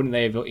again, why wouldn't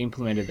they have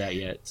implemented that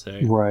yet? So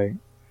right.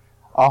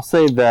 I'll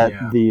say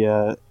that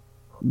the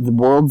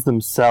worlds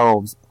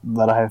themselves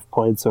that I have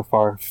played so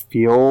far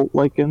feel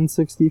like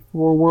N64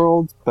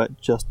 worlds, but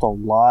just a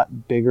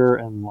lot bigger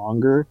and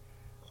longer.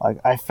 Like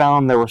I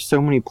found there were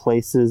so many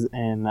places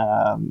in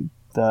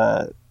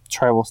the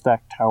Tribal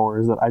Stack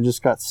Towers that I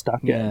just got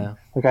stuck in.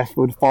 Like I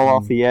would fall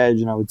off the edge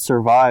and I would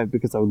survive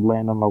because I would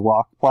land on the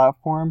rock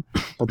platform,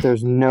 but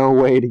there's no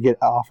way to get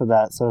off of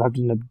that, so I'd have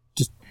to end up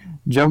just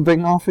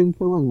jumping off and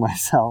killing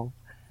myself.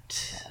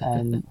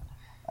 And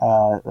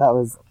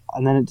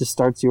and then it just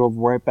starts you over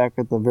right back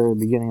at the very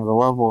beginning of the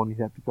level, and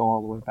you have to go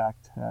all the way back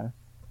to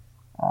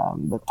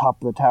the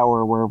top of the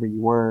tower, wherever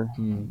you were.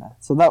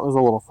 So that was a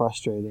little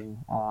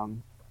frustrating.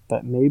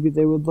 But maybe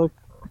they would look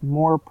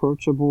more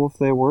approachable if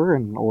they were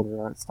in an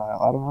older art style.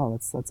 I don't know.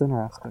 That's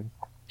interesting.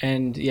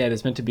 And yeah,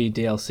 there's meant to be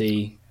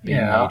DLC being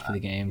made for the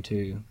game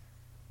too.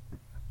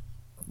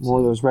 More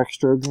of those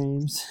Rextro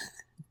games.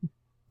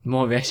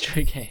 More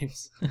Rextro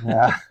games.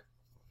 Yeah.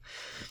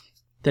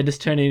 They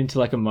just turn it into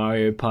like a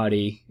Mario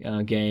Party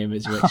game.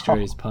 It's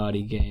Rextro's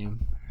party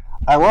game.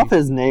 I love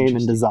his name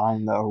and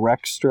design though,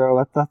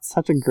 Rextro. That's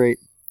such a great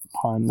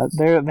pun.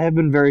 They have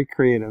been very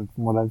creative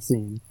from what I've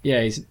seen.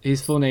 Yeah,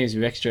 his full name is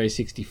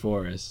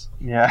Rextro64.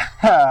 Yeah,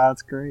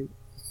 that's great.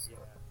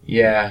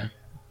 Yeah.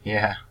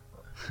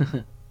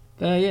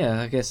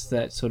 I guess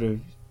that sort of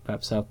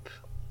wraps up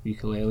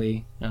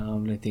Yooka-Laylee. I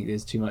don't think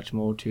there's too much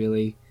more to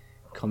really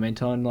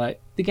comment on.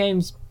 Like, the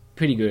game's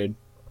pretty good.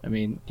 I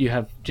mean,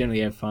 you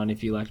generally have fun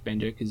if you liked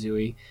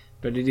Banjo-Kazooie,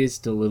 but it is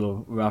still a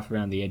little rough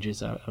around the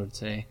edges, I would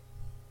say.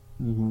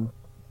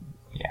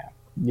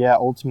 Yeah,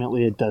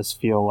 ultimately it does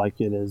feel like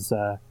it is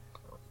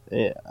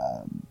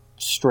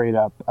straight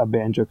up a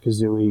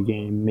Banjo-Kazooie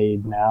game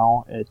made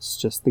now. It's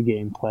just the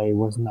gameplay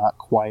was not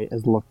quite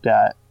as looked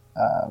at,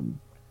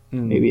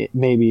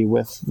 maybe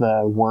with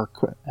the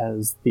work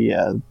as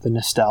the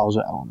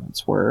nostalgia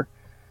elements were.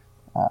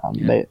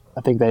 I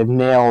think they've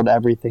nailed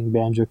everything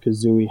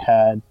Banjo-Kazooie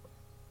had,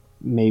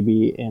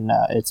 maybe in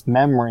its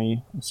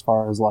memory, as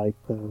far as like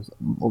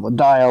the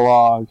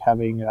dialogue,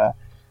 having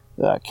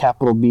the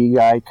capital B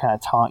guy kind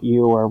of taunt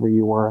you wherever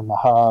you were in the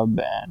hub,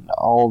 and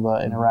all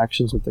the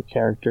interactions with the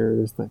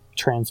characters, the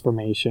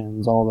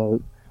transformations,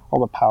 all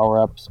the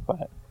power-ups.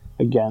 But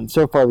again,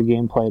 so far the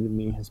gameplay to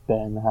me has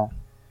been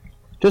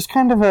just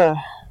kind of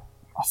a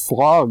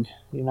slog.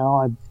 You know,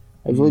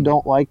 I really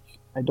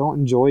I don't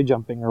enjoy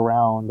jumping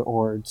around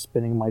or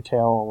spinning my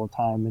tail all the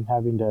time and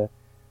having to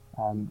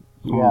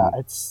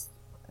it's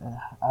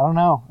I don't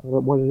know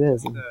what it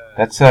is.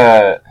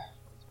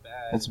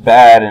 That's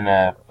bad in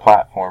a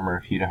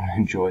platformer if you don't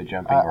enjoy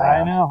jumping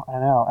around. I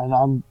know, and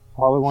I'm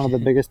probably one of the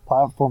biggest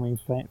platforming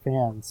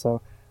fans,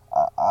 so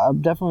I'll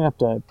definitely have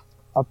to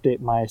update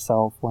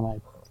myself when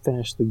I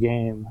finish the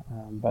game.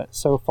 But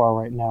so far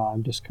right now,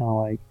 I'm just kind of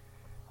like,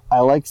 I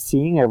like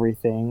seeing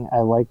everything. I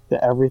like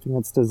everything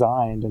that's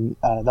designed, and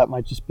that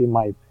might just be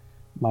my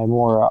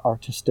more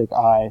artistic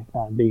eye,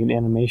 being an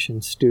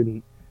animation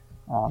student.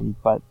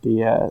 But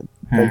the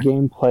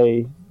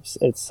gameplay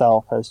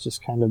itself has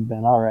just kind of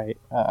been all right.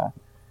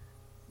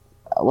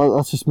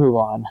 Let's just move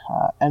on.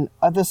 And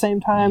at the same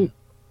time,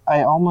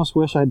 I almost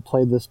wish I'd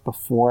played this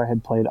before I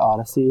had played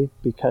Odyssey,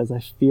 because I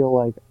feel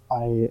like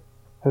I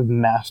have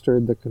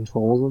mastered the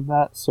controls of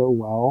that so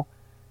well,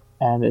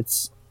 and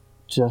it's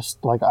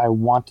just like I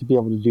want to be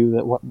able to do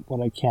that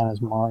what I can as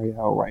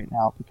Mario right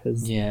now,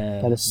 because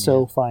that is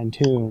so fine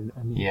tuned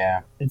and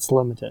it's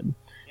limited.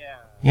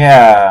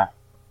 Yeah,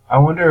 I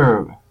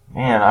wonder.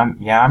 Man,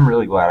 I'm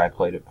really glad I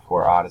played it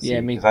before Odyssey.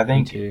 Yeah, because I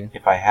think me too.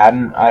 if I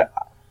hadn't, I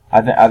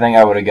think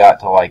I would have got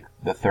to like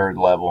the third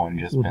level and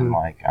just been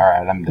like, all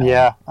right, I'm done.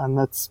 Yeah, and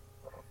that's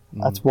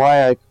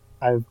why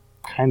I've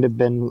kind of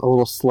been a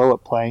little slow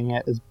at playing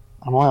it.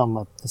 I'm only on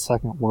the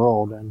second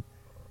world, and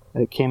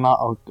it came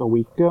out a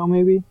week ago,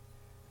 maybe.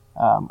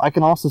 I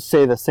can also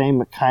say the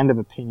same kind of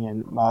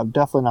opinion.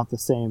 Definitely not the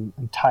same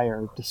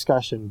entire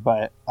discussion,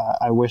 but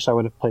I wish I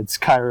would have played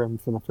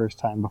Skyrim for the first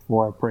time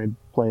before I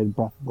played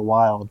Breath of the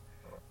Wild,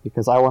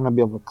 because I want to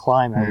be able to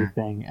climb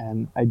everything,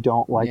 and I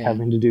don't like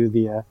having to do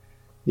the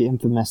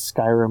infamous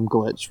Skyrim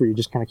glitch where you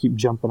just kind of keep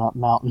jumping up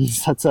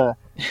mountains. That's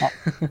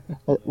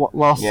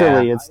while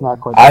silly, it's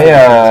not quite the same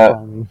as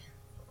climbing.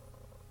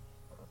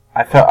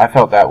 I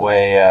felt that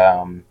way.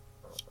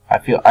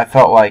 I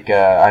felt like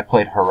I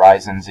played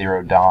Horizon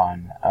Zero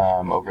Dawn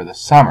over the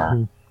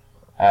summer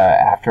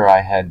after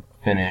I had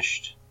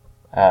finished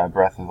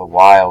Breath of the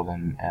Wild,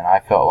 and I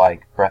felt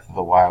like Breath of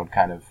the Wild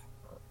kind of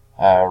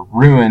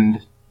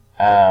ruined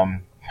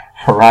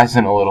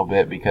Horizon a little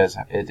bit, because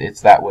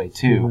it's that way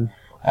too.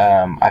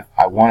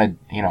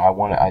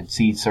 I'd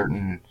see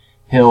certain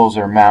hills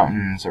or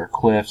mountains or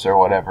cliffs or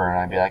whatever, and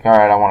I'd be like, all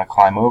right, I want to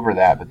climb over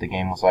that, but the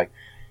game was like,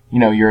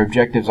 your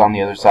objective's on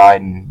the other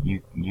side, and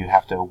you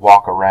have to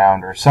walk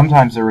around, or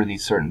sometimes there were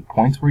these certain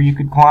points where you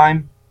could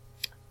climb,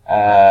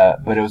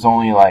 but it was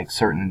only like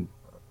certain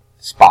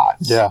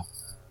spots. Yeah.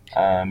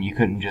 You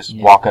couldn't just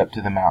walk up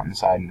to the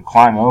mountainside and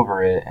climb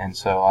over it, and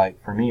so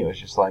like for me it was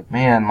just like,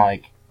 man,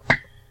 like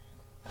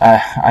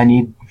I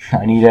need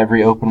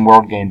every open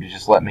world game to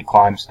just let me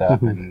climb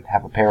stuff and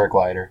have a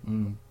paraglider.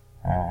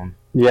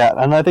 Yeah,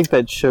 and I think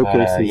that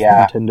showcases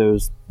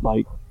Nintendo's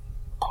like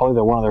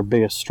probably one of their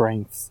biggest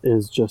strengths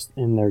is just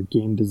in their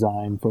game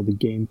design for the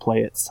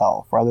gameplay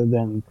itself, rather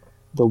than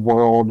the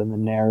world and the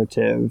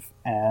narrative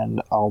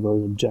and all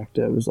those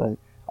objectives. I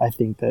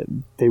think that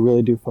they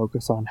really do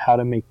focus on how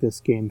to make this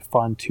game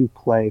fun to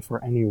play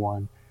for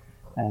anyone,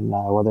 and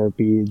whether it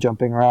be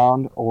jumping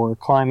around or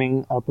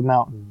climbing up a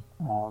mountain,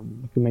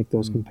 you can make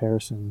those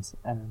comparisons,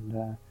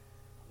 and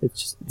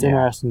it's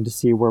interesting to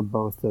see where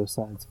both those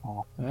sides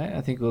fall. All right,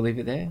 I think we'll leave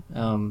it there.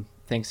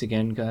 Thanks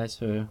again, guys,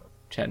 for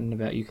chatting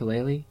about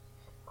Yooka-Laylee.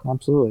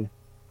 Absolutely.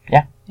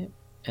 Yeah. Yep.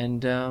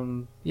 And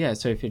so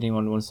if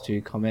anyone wants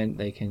to comment,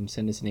 they can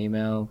send us an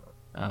email,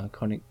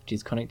 which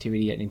is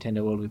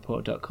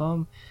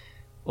connectivity@nintendoworldreport.com,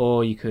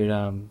 or you could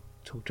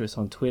talk to us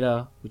on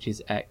Twitter, which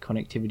is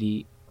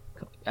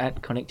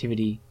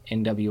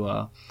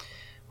 @connectivitynwr,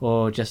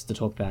 or just to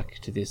talk back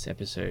to this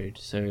episode.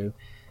 So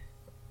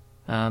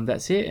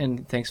that's it,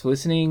 and thanks for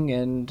listening,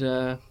 and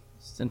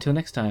until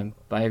next time,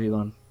 bye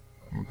everyone.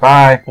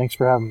 Bye. Thanks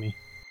for having me.